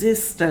but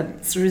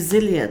resistance,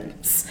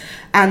 resilience,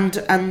 and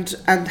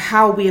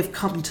how we have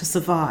come to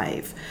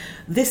survive.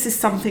 This is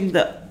something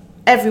that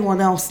everyone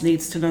else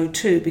needs to know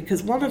too,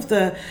 because one of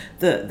the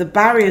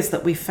barriers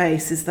that we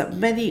face is that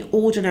many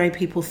ordinary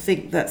people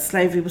think that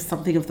slavery was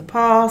something of the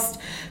past,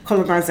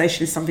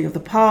 colonization is something of the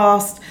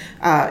past,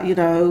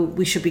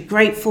 we should be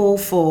grateful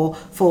for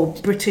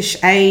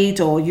British aid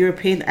or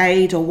European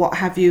aid or what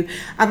have you,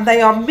 and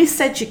they are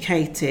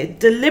miseducated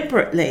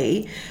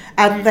deliberately,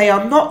 and they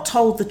are not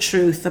told the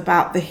truth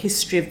about the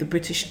history of the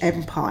British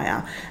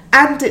Empire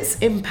and its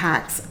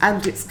impacts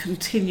and its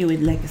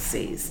continuing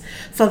legacies.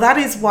 So that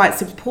is why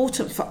it's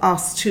important for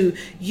us to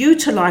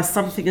utilise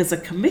something as a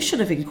commission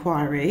of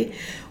inquiry,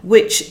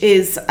 which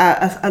is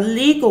a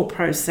legal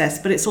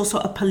process, but it's also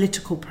a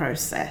political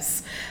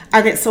process.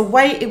 And it's a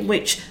way in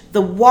which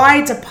the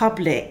wider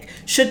public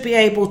should be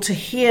able to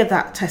hear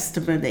that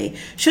testimony,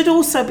 should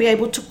also be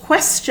able to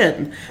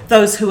question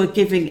those who are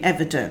giving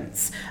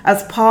evidence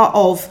as part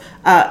of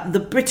the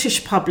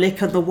British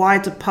public and the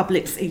wider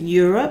publics in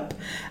Europe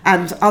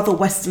and other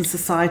Western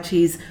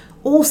societies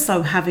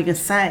also having a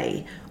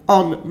say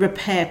on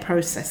repair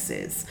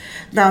processes.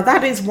 Now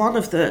that is one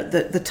of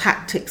the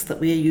tactics that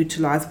we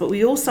utilise, but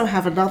we also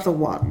have another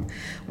one,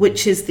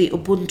 which is the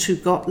Ubuntu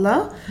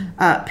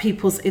Gotla,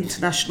 People's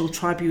International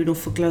Tribunal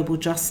for Global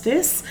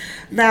Justice.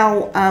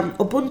 Now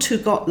Ubuntu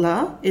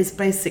Gotla is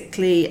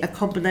basically a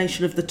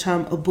combination of the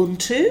term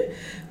Ubuntu,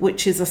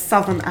 which is a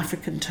Southern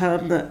African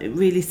term that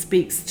really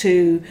speaks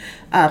to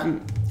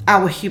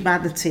our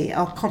humanity,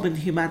 our common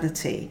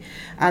humanity.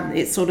 And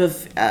it's sort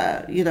of,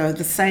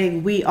 the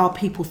saying, we are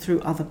people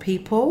through other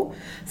people.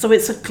 So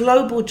it's a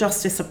global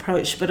justice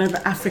approach, but an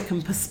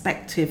African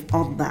perspective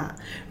on that,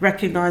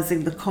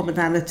 recognizing the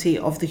commonality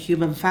of the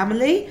human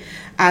family,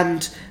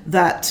 and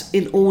that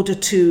in order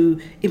to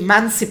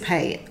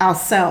emancipate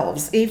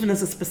ourselves, even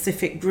as a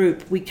specific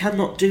group, we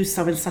cannot do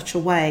so in such a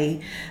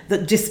way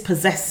that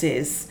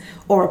dispossesses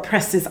or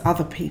oppresses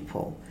other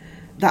people.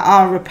 That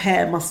our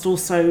repair must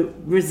also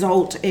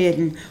result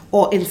in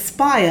or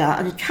inspire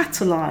and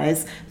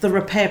catalyse the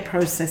repair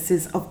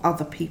processes of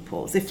other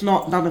peoples. If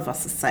not, none of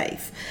us are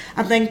safe.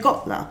 And then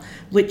Gotla,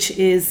 which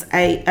is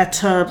a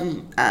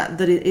term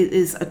that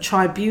is a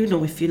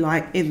tribunal, if you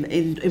like, in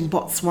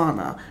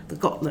Botswana, the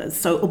Gotlas.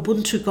 So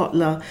Ubuntu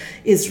Gotla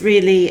is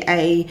really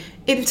a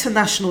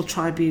international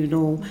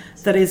tribunal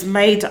that is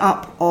made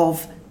up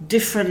of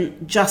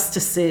different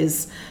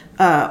justices,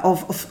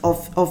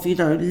 of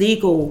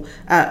legal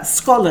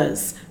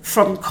scholars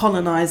from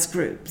colonized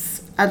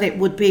groups. And it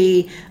would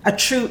be a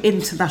true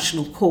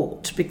international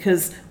court,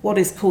 because what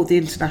is called the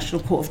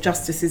International Court of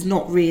Justice is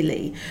not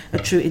really a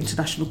true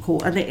international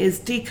court. And it is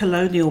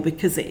decolonial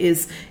because it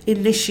is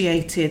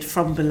initiated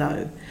from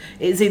below.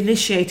 It is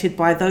initiated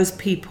by those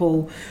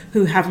people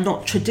who have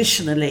not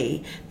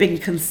traditionally been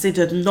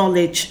considered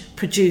knowledge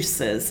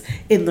producers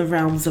in the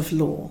realms of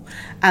law.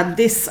 And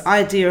this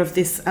idea of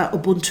this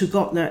Ubuntu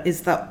Gotla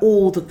is that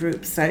all the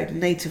groups, so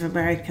Native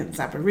Americans,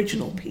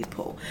 Aboriginal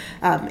people,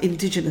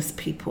 indigenous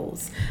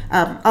peoples,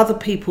 other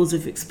peoples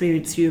who've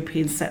experienced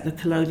European settler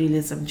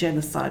colonialism,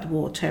 genocide,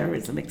 war,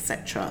 terrorism,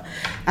 etc.,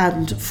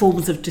 and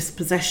forms of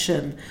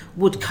dispossession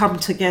would come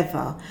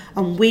together.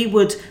 And we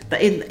would,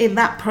 in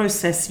that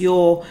process,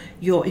 you're,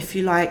 if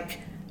you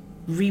like,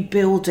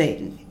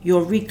 rebuilding,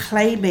 you're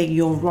reclaiming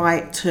your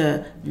right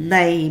to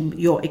name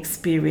your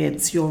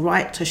experience, your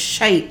right to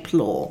shape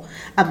law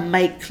and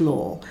make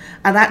law,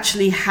 and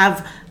actually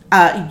have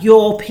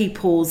your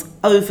people's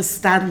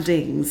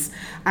overstandings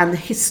and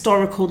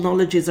historical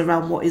knowledges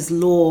around what is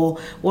law,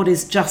 what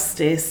is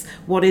justice,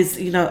 what is,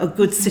 a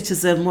good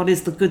citizen, what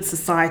is the good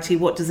society,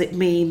 what does it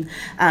mean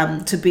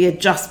to be a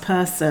just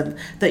person,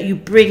 that you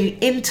bring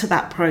into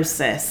that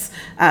process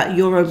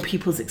your own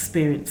people's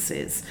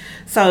experiences.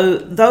 So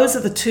those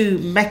are the two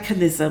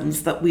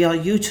mechanisms that we are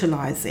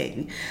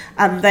utilizing,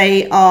 and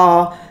they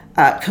are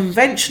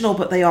conventional,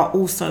 but they are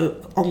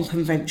also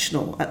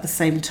unconventional at the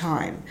same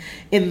time,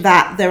 in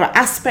that there are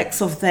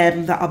aspects of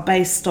them that are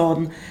based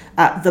on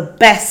the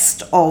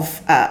best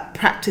of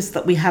practice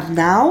that we have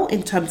now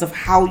in terms of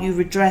how you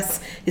redress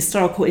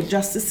historical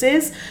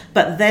injustices,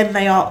 but then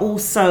they are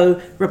also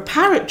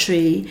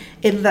reparatory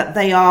in that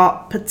they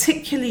are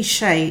particularly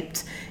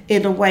shaped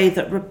in a way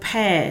that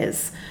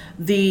repairs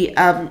the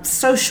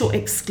social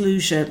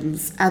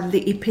exclusions and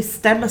the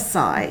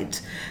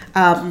epistemicide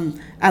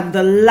and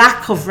the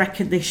lack of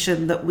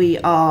recognition that we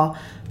are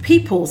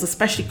peoples,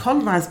 especially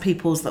colonized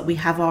peoples, that we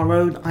have our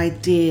own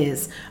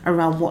ideas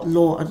around what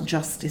law and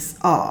justice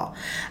are.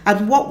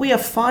 And what we are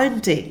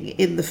finding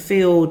in the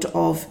field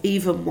of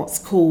even what's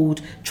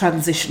called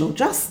transitional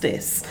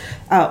justice,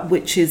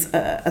 which is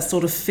a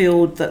sort of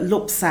field that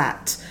looks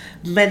at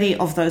many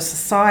of those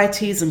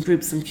societies and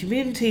groups and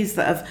communities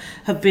that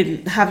have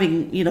been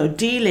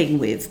dealing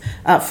with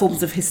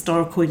forms of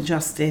historical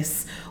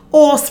injustice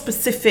or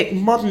specific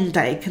modern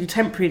day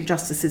contemporary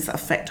injustices that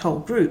affect whole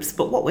groups.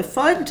 But what we're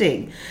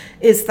finding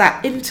is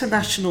that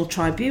international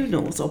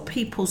tribunals or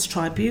people's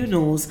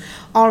tribunals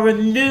are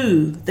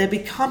they're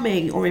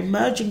becoming or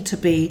emerging to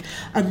be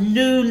a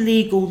new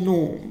legal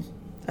norm,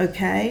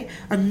 okay?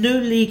 A new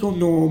legal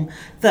norm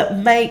that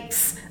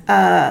makes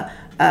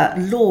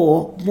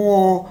law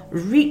more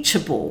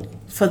reachable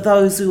for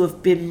those who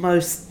have been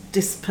most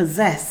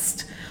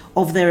dispossessed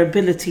of their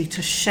ability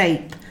to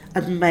shape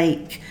and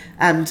make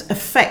and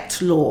affect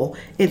law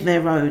in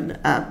their own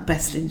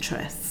best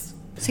interests.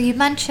 So you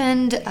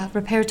mentioned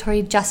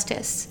reparatory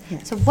justice.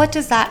 Yeah. So what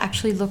does that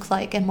actually look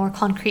like in more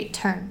concrete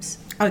terms?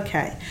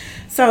 Okay,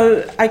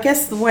 so I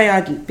guess the way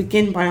I'd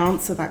begin by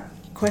answer that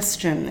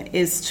question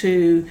is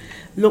to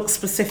look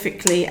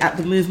specifically at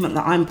the movement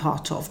that I'm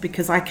part of,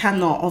 because I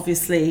cannot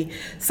obviously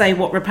say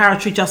what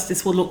reparatory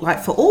justice will look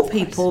like for all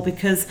people,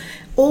 because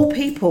all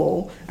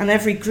people and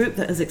every group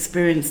that has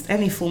experienced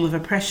any form of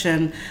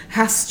oppression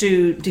has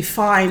to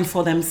define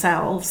for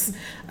themselves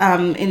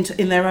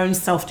in their own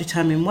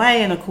self-determined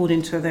way and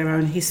according to their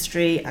own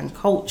history and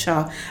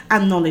culture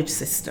and knowledge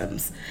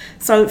systems.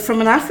 So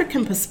from an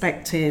African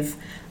perspective,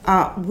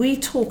 we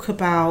talk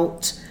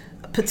about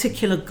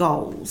particular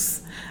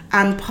goals.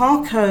 And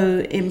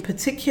Parco in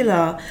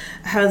particular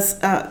has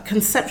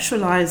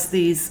conceptualized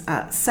these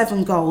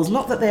 7 goals.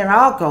 Not that they're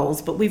our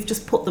goals, but we've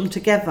just put them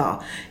together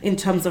in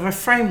terms of a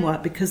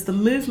framework, because the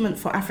movement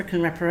for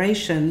African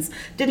reparations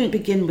didn't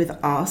begin with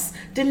us,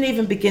 didn't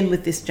even begin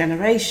with this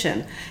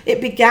generation.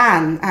 It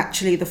began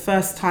actually the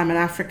first time an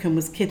African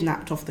was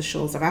kidnapped off the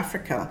shores of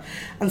Africa.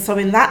 And so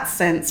in that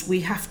sense,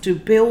 we have to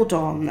build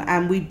on,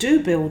 and we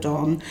do build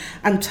on,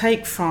 and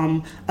take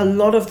from a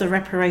lot of the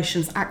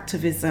reparations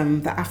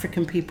activism that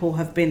African people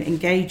have been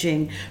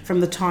engaging from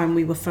the time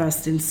we were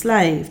first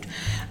enslaved.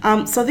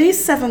 So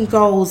these 7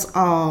 goals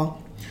are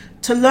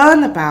to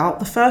learn about,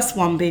 the first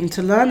one being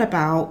to learn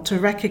about, to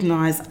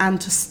recognise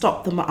and to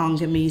stop the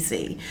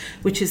Maangamizi,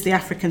 which is the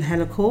African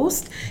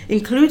Holocaust,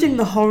 including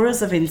the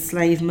horrors of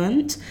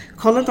enslavement,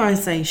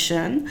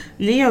 colonisation,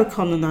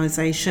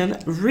 neo-colonisation,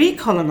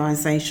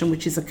 recolonisation,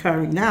 which is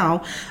occurring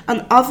now,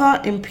 and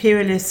other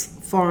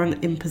imperialist foreign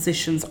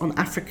impositions on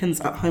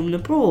Africans at home and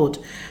abroad.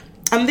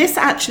 And this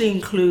actually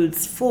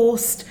includes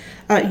forced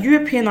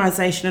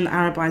Europeanization and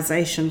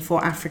Arabization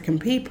for African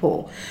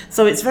people.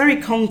 So it's very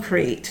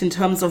concrete in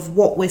terms of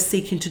what we're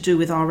seeking to do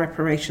with our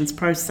reparations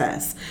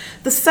process.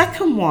 The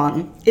second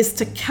one is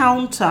to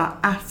counter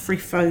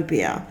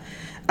Afrophobia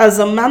as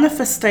a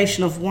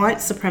manifestation of white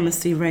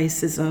supremacy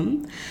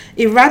racism,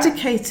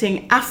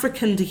 eradicating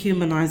African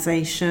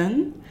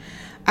dehumanization,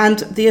 and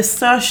the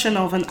assertion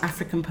of an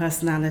African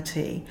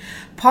personality.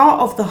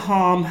 Part of the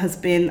harm has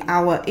been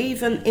our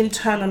even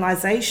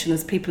internalization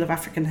as people of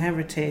African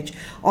heritage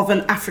of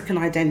an African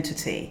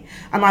identity.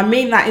 And I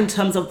mean that in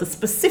terms of the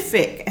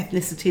specific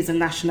ethnicities and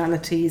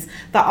nationalities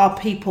that our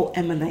people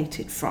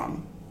emanated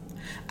from,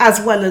 as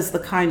well as the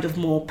kind of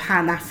more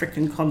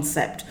pan-African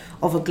concept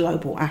of a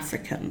global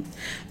African.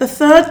 The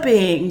third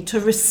being to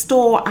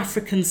restore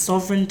African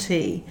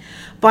sovereignty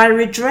by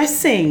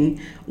redressing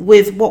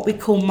with what we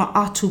call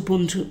Ma'atu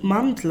Buntu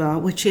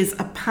Mandla, which is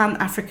a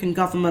pan-African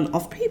government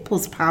of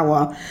people's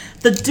power,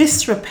 the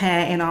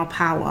disrepair in our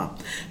power.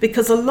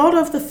 Because a lot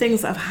of the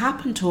things that have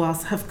happened to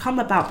us have come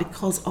about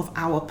because of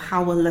our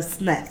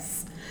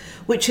powerlessness,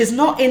 which is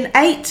not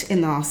innate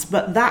in us,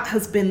 but that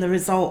has been the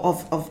result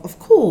of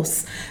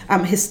course,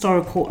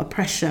 historical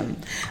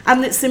oppression.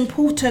 And it's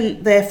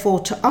important, therefore,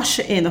 to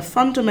usher in a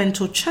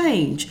fundamental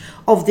change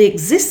of the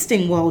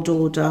existing world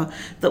order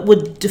that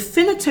would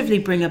definitively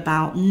bring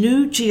about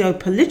new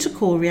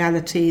geopolitical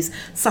realities,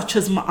 such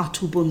as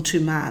Ma'atu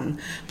Buntu Man,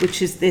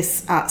 which is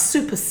this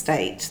super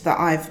state that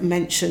I've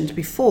mentioned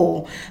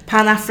before,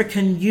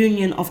 Pan-African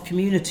Union of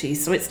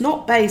Communities. So it's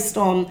not based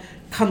on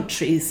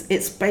countries,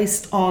 it's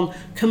based on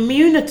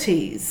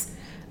communities,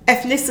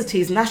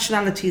 ethnicities,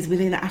 nationalities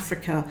within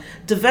Africa,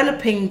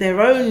 developing their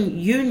own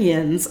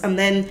unions and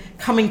then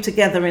coming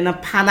together in a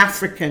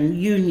Pan-African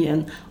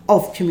union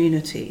of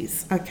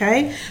communities,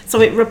 okay?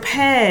 So it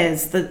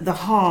repairs the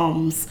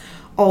harms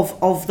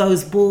of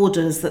those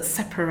borders that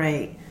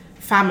separate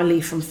family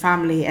from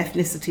family,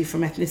 ethnicity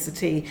from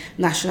ethnicity,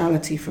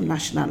 nationality from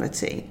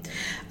nationality.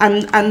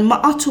 And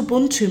Ma'at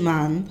Ubuntu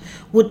Man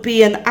would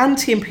be an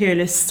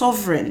anti-imperialist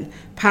sovereign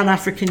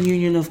Pan-African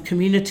union of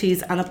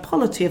communities and a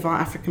polity of our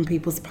African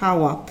people's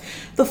power.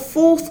 The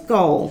fourth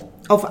goal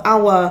of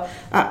our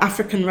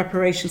African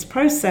reparations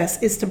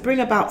process is to bring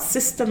about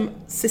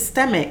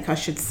systemic,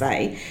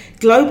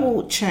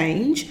 global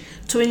change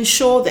to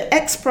ensure the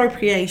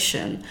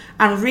expropriation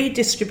and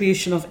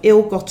redistribution of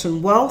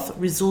ill-gotten wealth,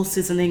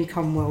 resources and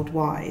income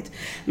worldwide.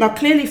 Now,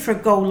 clearly for a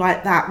goal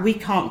like that, we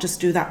can't just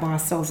do that by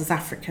ourselves as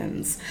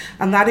Africans.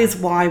 And that is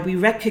why we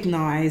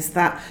recognize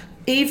that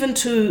even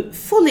to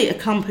fully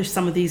accomplish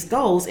some of these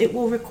goals, it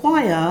will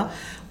require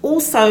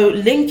also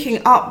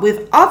linking up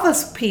with other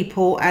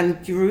people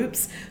and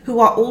groups who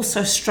are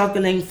also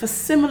struggling for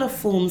similar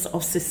forms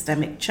of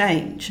systemic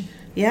change.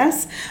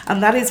 Yes,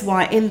 and that is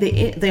why in the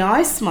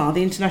ISMA,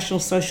 the International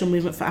Social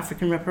Movement for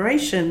African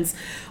Reparations,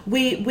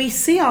 we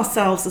see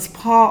ourselves as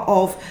part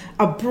of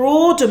a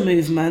broader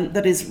movement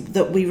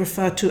that we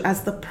refer to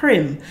as the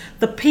PRIM,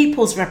 the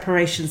People's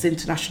Reparations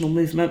International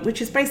Movement,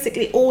 which is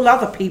basically all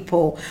other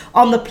people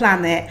on the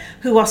planet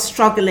who are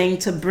struggling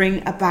to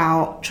bring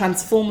about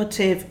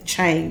transformative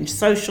change,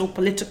 social,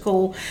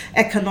 political,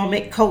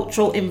 economic,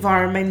 cultural,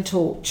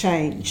 environmental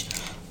change.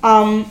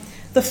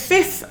 The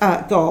fifth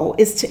goal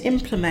is to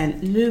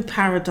implement new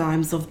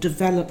paradigms of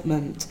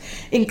development,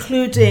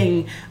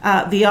 including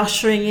the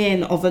ushering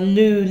in of a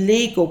new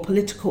legal,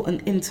 political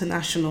and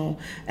international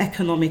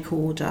economic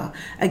order.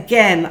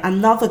 Again,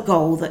 another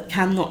goal that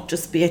cannot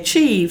just be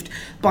achieved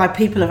by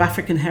people of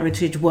African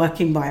heritage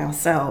working by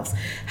ourselves,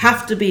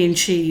 have to be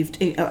achieved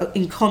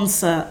in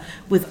concert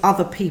with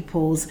other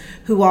peoples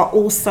who are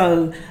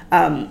also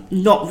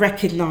not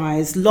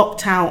recognized,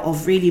 locked out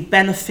of really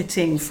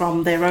benefiting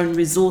from their own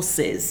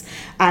resources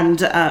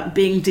and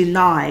being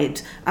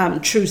denied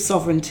true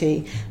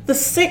sovereignty. The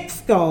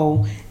sixth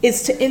goal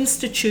is to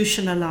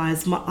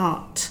institutionalize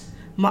Ma'at.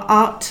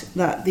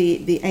 Ma'at,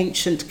 the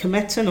ancient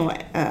Kemetan or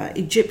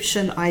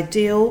Egyptian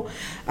ideal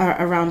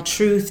around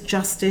truth,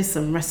 justice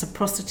and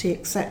reciprocity,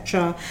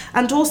 etc.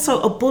 And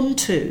also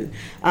Ubuntu,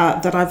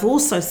 that I've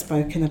also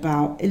spoken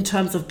about in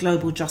terms of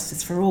global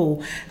justice for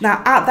all.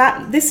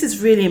 Now, this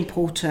is really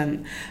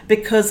important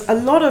because a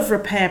lot of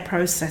repair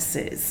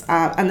processes,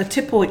 and a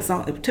typical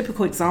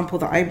example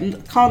that I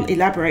can't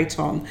elaborate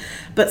on,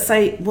 but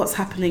say what's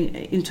happening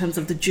in terms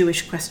of the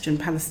Jewish question,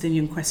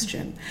 Palestinian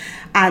question,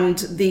 and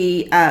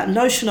the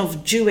notion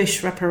of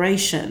Jewish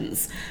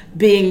reparations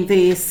being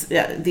the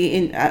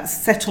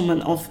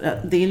settlement of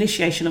the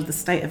initiation of the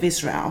State of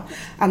Israel,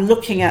 and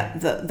looking at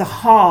the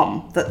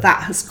harm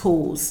that has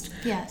caused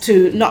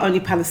to not only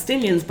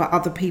Palestinians but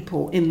other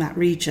people in that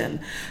region.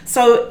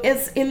 So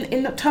it's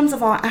in terms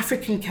of our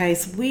African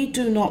case, we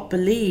do not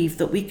believe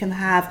that we can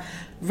have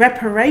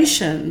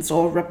reparations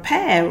or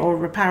repair or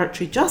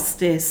reparatory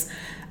justice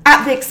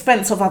at the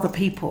expense of other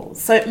people.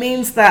 So it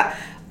means that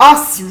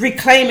us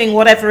reclaiming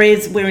whatever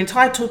is we're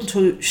entitled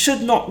to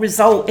should not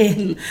result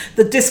in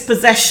the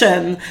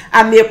dispossession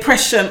and the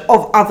oppression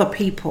of other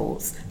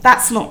peoples.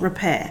 That's not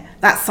repair.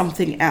 That's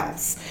something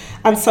else.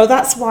 And so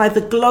that's why the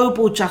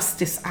global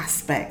justice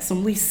aspects,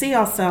 and we see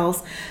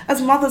ourselves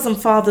as mothers and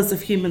fathers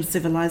of human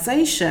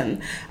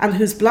civilization and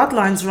whose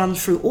bloodlines run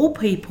through all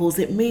peoples,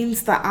 it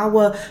means that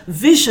our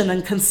vision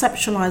and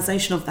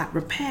conceptualization of that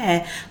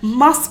repair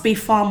must be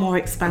far more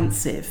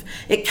expansive.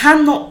 It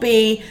cannot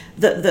be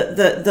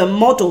the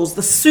models,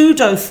 the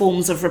pseudo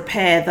forms of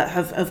repair that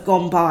have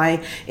gone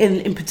by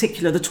in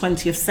particular the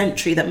 20th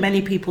century, that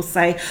many people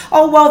say,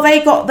 oh, well,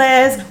 they got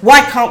theirs,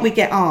 why can't we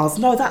get ours?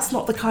 No, that's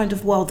not the kind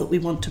of world that we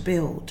want to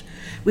build.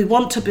 We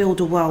want to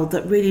build a world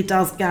that really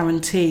does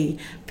guarantee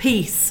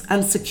peace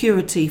and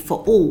security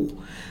for all,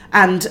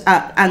 and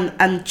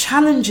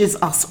challenges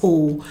us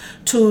all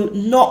to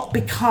not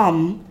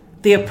become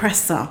the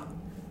oppressor,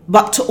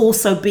 but to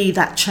also be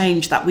that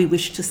change that we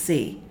wish to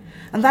see.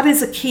 And that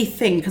is a key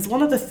thing, because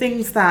one of the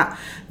things that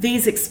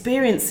these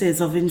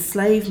experiences of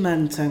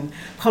enslavement and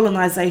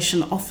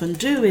colonization often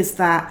do is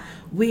that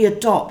we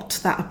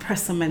adopt that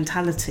oppressor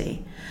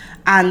mentality.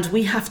 And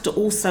we have to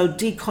also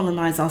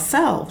decolonize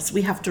ourselves.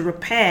 We have to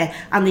repair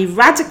and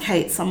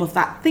eradicate some of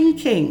that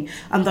thinking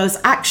and those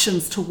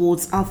actions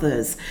towards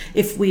others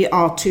if we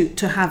are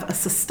to have a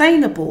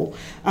sustainable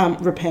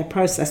repair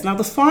process. Now,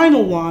 the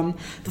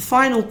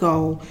final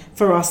goal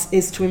for us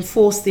is to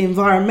enforce the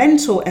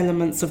environmental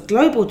elements of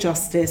global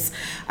justice,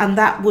 and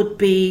that would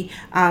be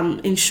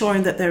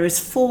ensuring that there is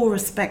full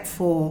respect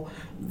for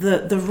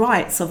the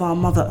rights of our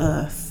Mother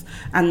Earth.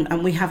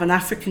 And we have an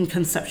African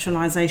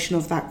conceptualization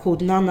of that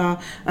called Nana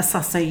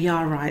Asase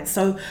Ya right.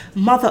 So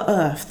Mother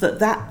Earth,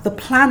 that the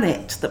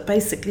planet that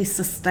basically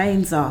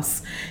sustains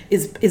us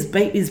is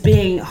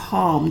being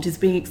harmed, is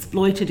being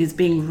exploited, is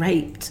being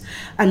raped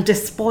and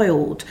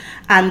despoiled,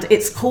 and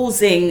it's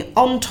causing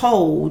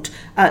untold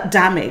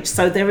damage.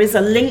 So there is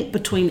a link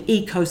between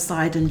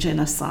ecocide and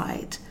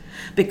genocide.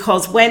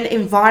 Because when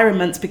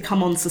environments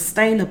become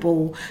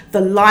unsustainable,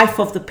 the life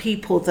of the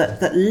people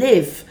that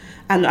live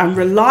and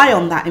rely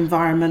on that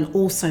environment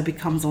also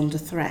becomes under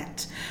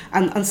threat.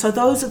 And so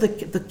those are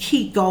the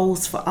key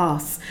goals for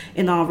us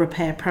in our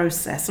repair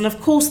process. And of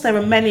course, there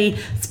are many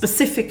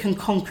specific and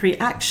concrete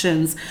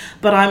actions,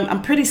 but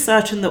I'm pretty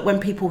certain that when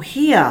people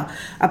hear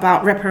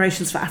about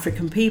reparations for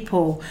African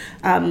people,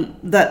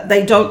 that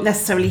they don't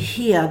necessarily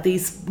hear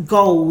these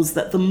goals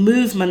that the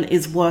movement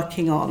is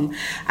working on,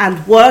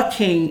 and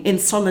working in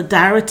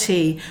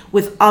solidarity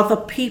with other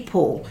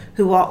people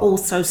who are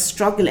also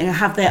struggling and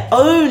have their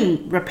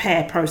own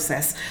repair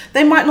process.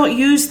 They might not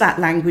use that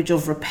language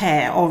of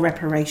repair or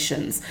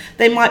reparations.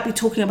 They might be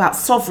talking about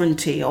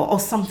sovereignty or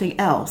something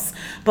else,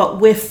 but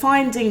we're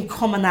finding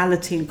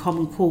commonality and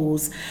common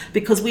cause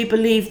because we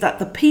believe that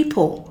the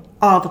people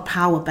are the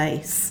power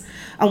base,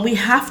 and we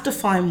have to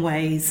find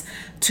ways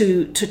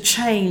to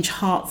change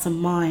hearts and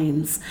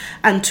minds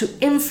and to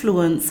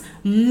influence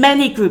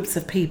many groups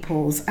of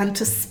peoples and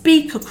to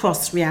speak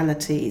across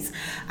realities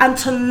and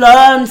to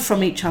learn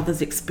from each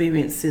other's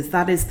experiences.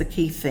 That is the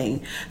key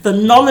thing. The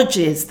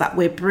knowledges that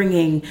we're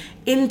bringing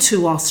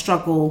into our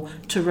struggle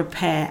to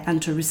repair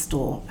and to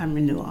restore and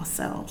renew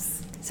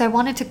ourselves. So I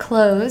wanted to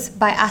close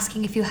by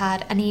asking if you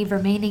had any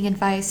remaining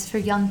advice for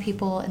young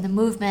people in the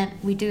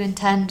movement. We do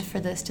intend for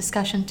this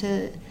discussion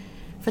to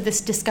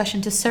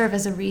serve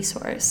as a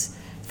resource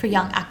for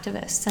young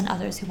activists and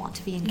others who want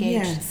to be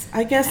engaged. Yes,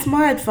 I guess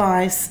my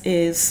advice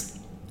is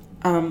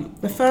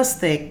the first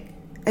thing,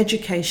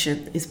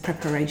 education is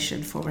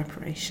preparation for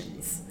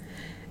reparations.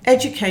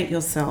 Educate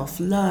yourself,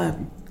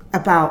 learn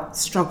about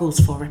struggles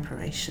for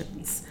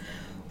reparations.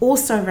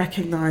 Also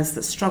recognize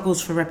that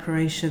struggles for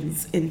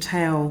reparations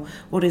entail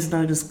what is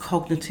known as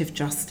cognitive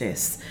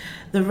justice,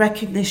 the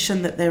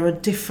recognition that there are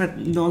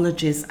different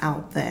knowledges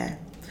out there.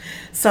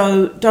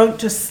 So don't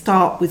just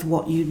start with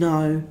what you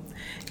know.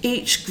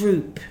 Each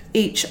group,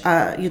 each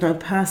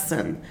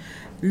person,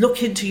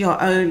 look into your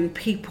own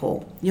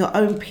people, your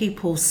own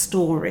people's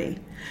story,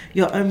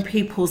 your own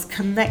people's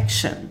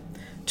connection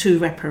to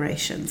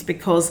reparations,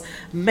 because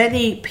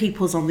many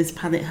peoples on this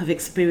planet have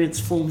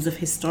experienced forms of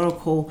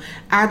historical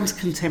and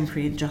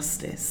contemporary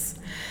injustice.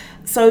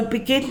 So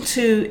begin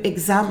to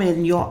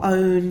examine your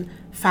own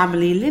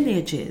family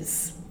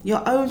lineages,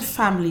 your own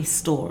family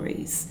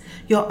stories,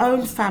 your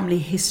own family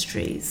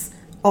histories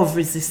of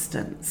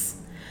resistance.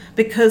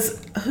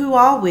 Because who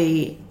are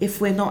we if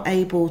we're not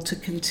able to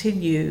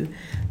continue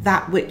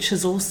that which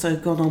has also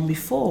gone on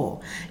before?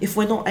 If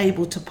we're not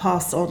able to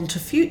pass on to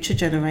future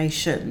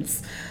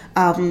generations,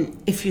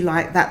 if you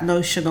like, that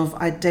notion of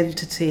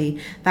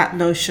identity, that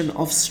notion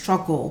of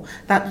struggle,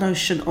 that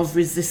notion of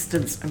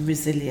resistance and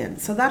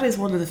resilience. So that is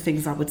one of the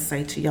things I would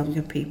say to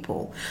younger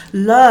people.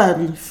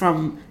 Learn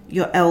from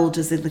your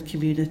elders in the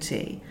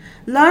community.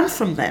 Learn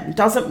from them.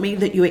 Doesn't mean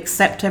that you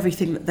accept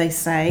everything that they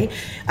say.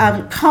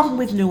 Come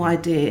with new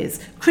ideas.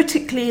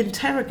 Critically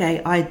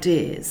interrogate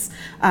ideas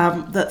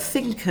that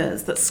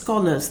thinkers, that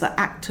scholars, that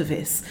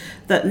activists,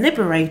 that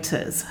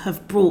liberators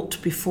have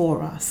brought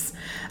before us.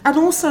 And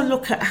also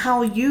look at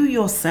how you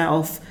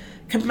yourself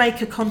can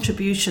make a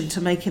contribution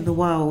to making the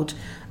world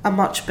a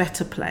much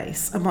better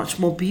place, a much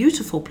more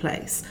beautiful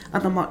place,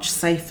 and a much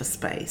safer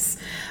space.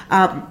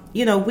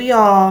 We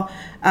are,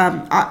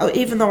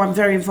 even though I'm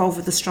very involved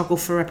with the struggle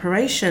for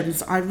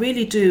reparations, I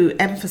really do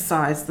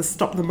emphasize the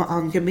Stop the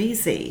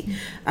Maangamizi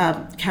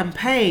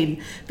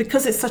campaign,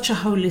 because it's such a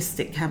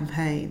holistic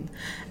campaign.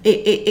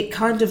 It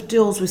kind of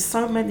deals with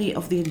so many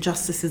of the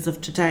injustices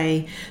of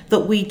today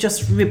that we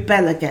just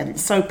rebel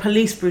against. So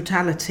police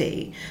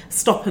brutality,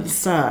 stop and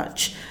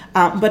search,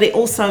 but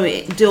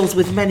it deals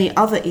with many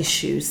other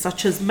issues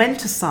such as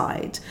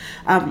menticide,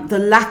 the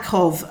lack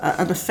of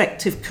an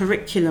effective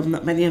curriculum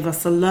that many of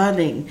us are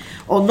learning,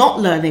 or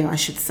not learning, I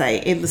should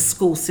say, in the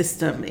school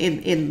system,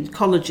 in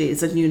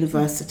colleges and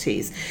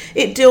universities.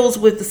 It deals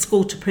with the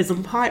school to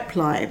prison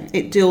pipeline.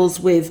 It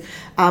deals with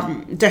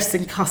deaths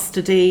in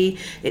custody.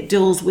 It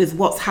deals with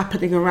what's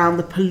happening around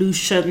the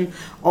pollution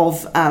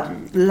of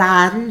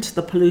land,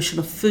 the pollution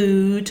of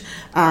food,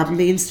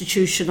 the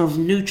institution of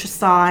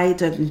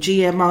nutricide and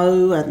GMO,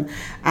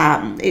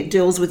 and it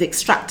deals with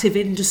extractive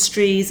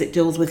industries. It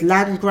deals with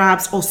land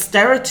grabs,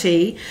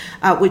 austerity,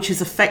 which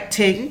is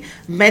affecting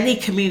many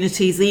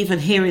communities, even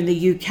here in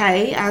the UK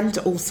and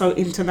also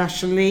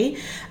internationally,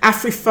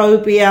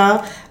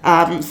 Afrophobia,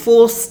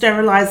 forced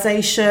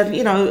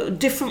sterilisation,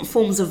 different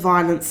forms of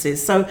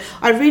violences. So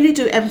I really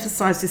do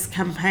emphasise this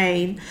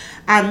campaign.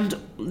 And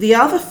the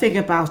other thing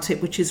about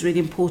it, which is really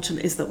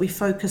important, is that we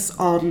focus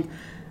on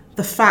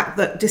the fact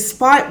that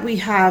despite we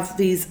have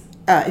these,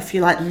 if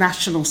you like,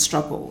 national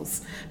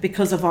struggles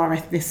because of our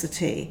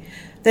ethnicity,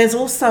 there's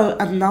also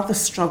another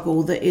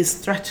struggle that is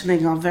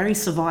threatening our very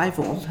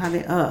survival on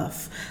planet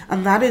Earth,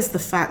 and that is the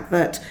fact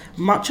that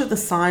much of the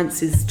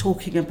science is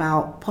talking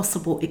about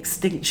possible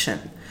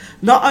extinction.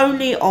 not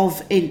only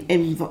of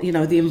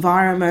the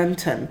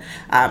environment and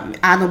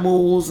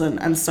animals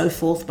and so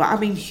forth, but I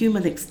mean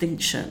human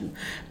extinction,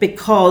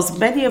 because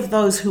many of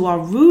those who are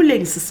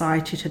ruling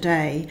society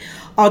today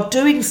are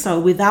doing so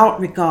without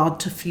regard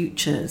to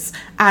futures,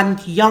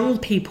 and young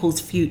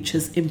people's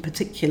futures in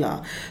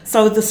particular.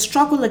 So the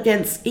struggle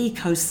against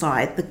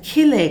ecocide, the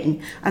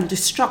killing and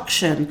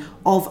destruction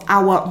of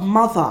our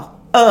mother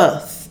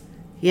earth.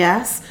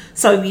 Yes.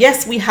 So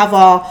yes, we have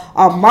our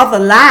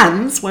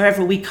motherlands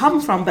wherever we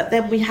come from, but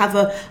then we have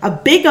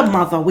a bigger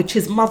mother, which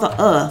is Mother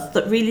Earth,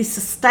 that really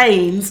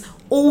sustains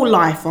all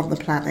life on the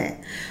planet.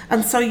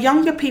 And so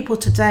younger people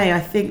today, I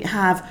think,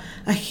 have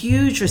a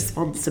huge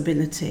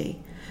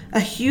responsibility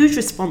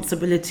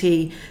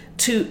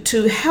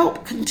to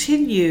help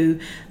continue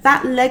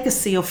that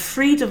legacy of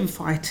freedom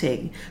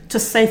fighting to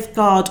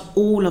safeguard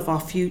all of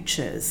our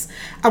futures.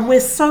 And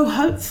we're so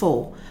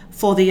hopeful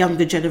for the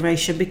younger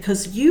generation,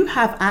 because you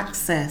have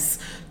access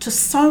to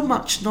so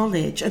much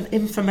knowledge and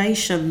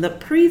information that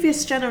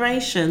previous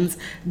generations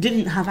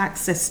didn't have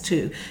access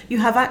to. You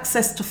have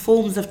access to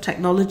forms of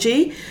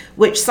technology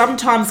which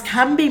sometimes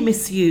can be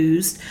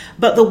misused,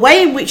 but the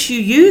way in which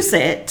you use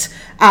it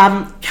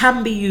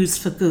can be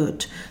used for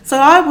good. So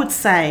I would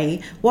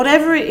say,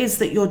 whatever it is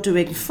that you're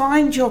doing,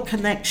 find your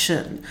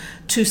connection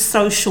to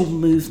social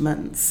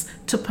movements,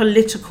 to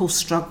political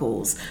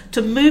struggles,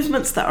 to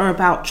movements that are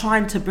about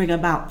trying to bring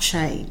about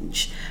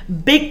change,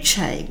 big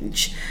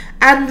change,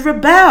 and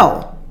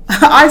rebel.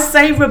 I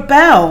say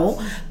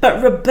rebel,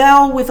 but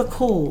rebel with a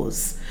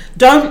cause.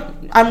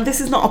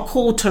 This is not a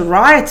call to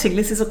rioting,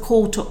 this is a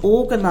call to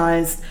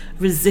organised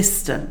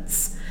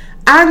resistance.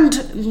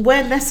 And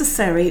where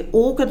necessary,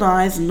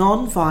 organise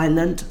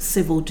non-violent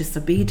civil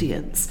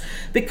disobedience,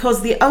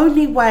 because the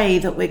only way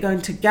that we're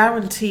going to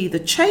guarantee the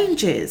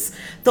changes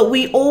that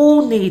we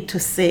all need to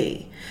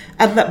see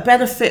and that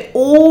benefit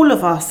all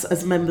of us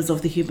as members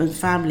of the human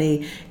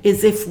family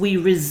is if we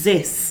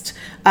resist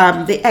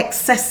the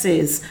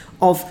excesses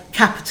of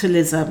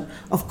capitalism,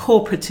 of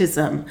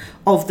corporatism,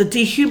 of the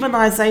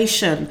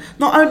dehumanization,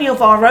 not only of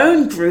our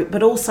own group,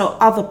 but also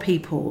other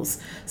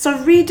people's.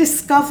 So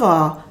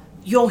rediscover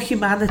your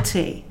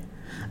humanity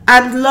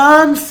and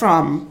learn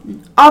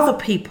from other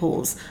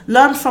people's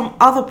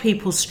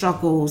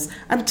struggles,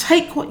 and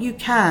take what you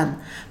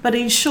can, but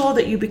ensure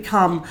that you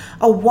become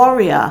a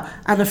warrior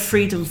and a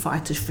freedom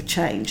fighter for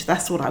change.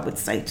 That's what I would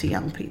say to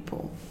young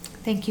people.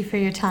 Thank you for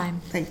your time.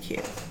 Thank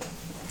you.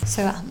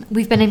 So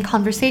we've been in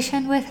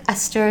conversation with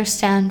Esther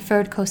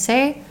Stanford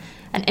Xosei,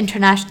 an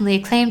internationally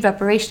acclaimed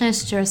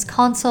reparationist,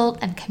 jurisconsult,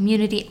 and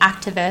community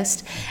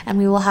activist, and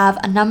we will have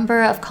a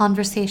number of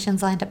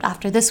conversations lined up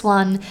after this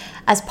one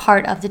as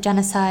part of the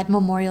Genocide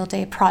Memorial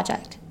Day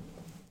project.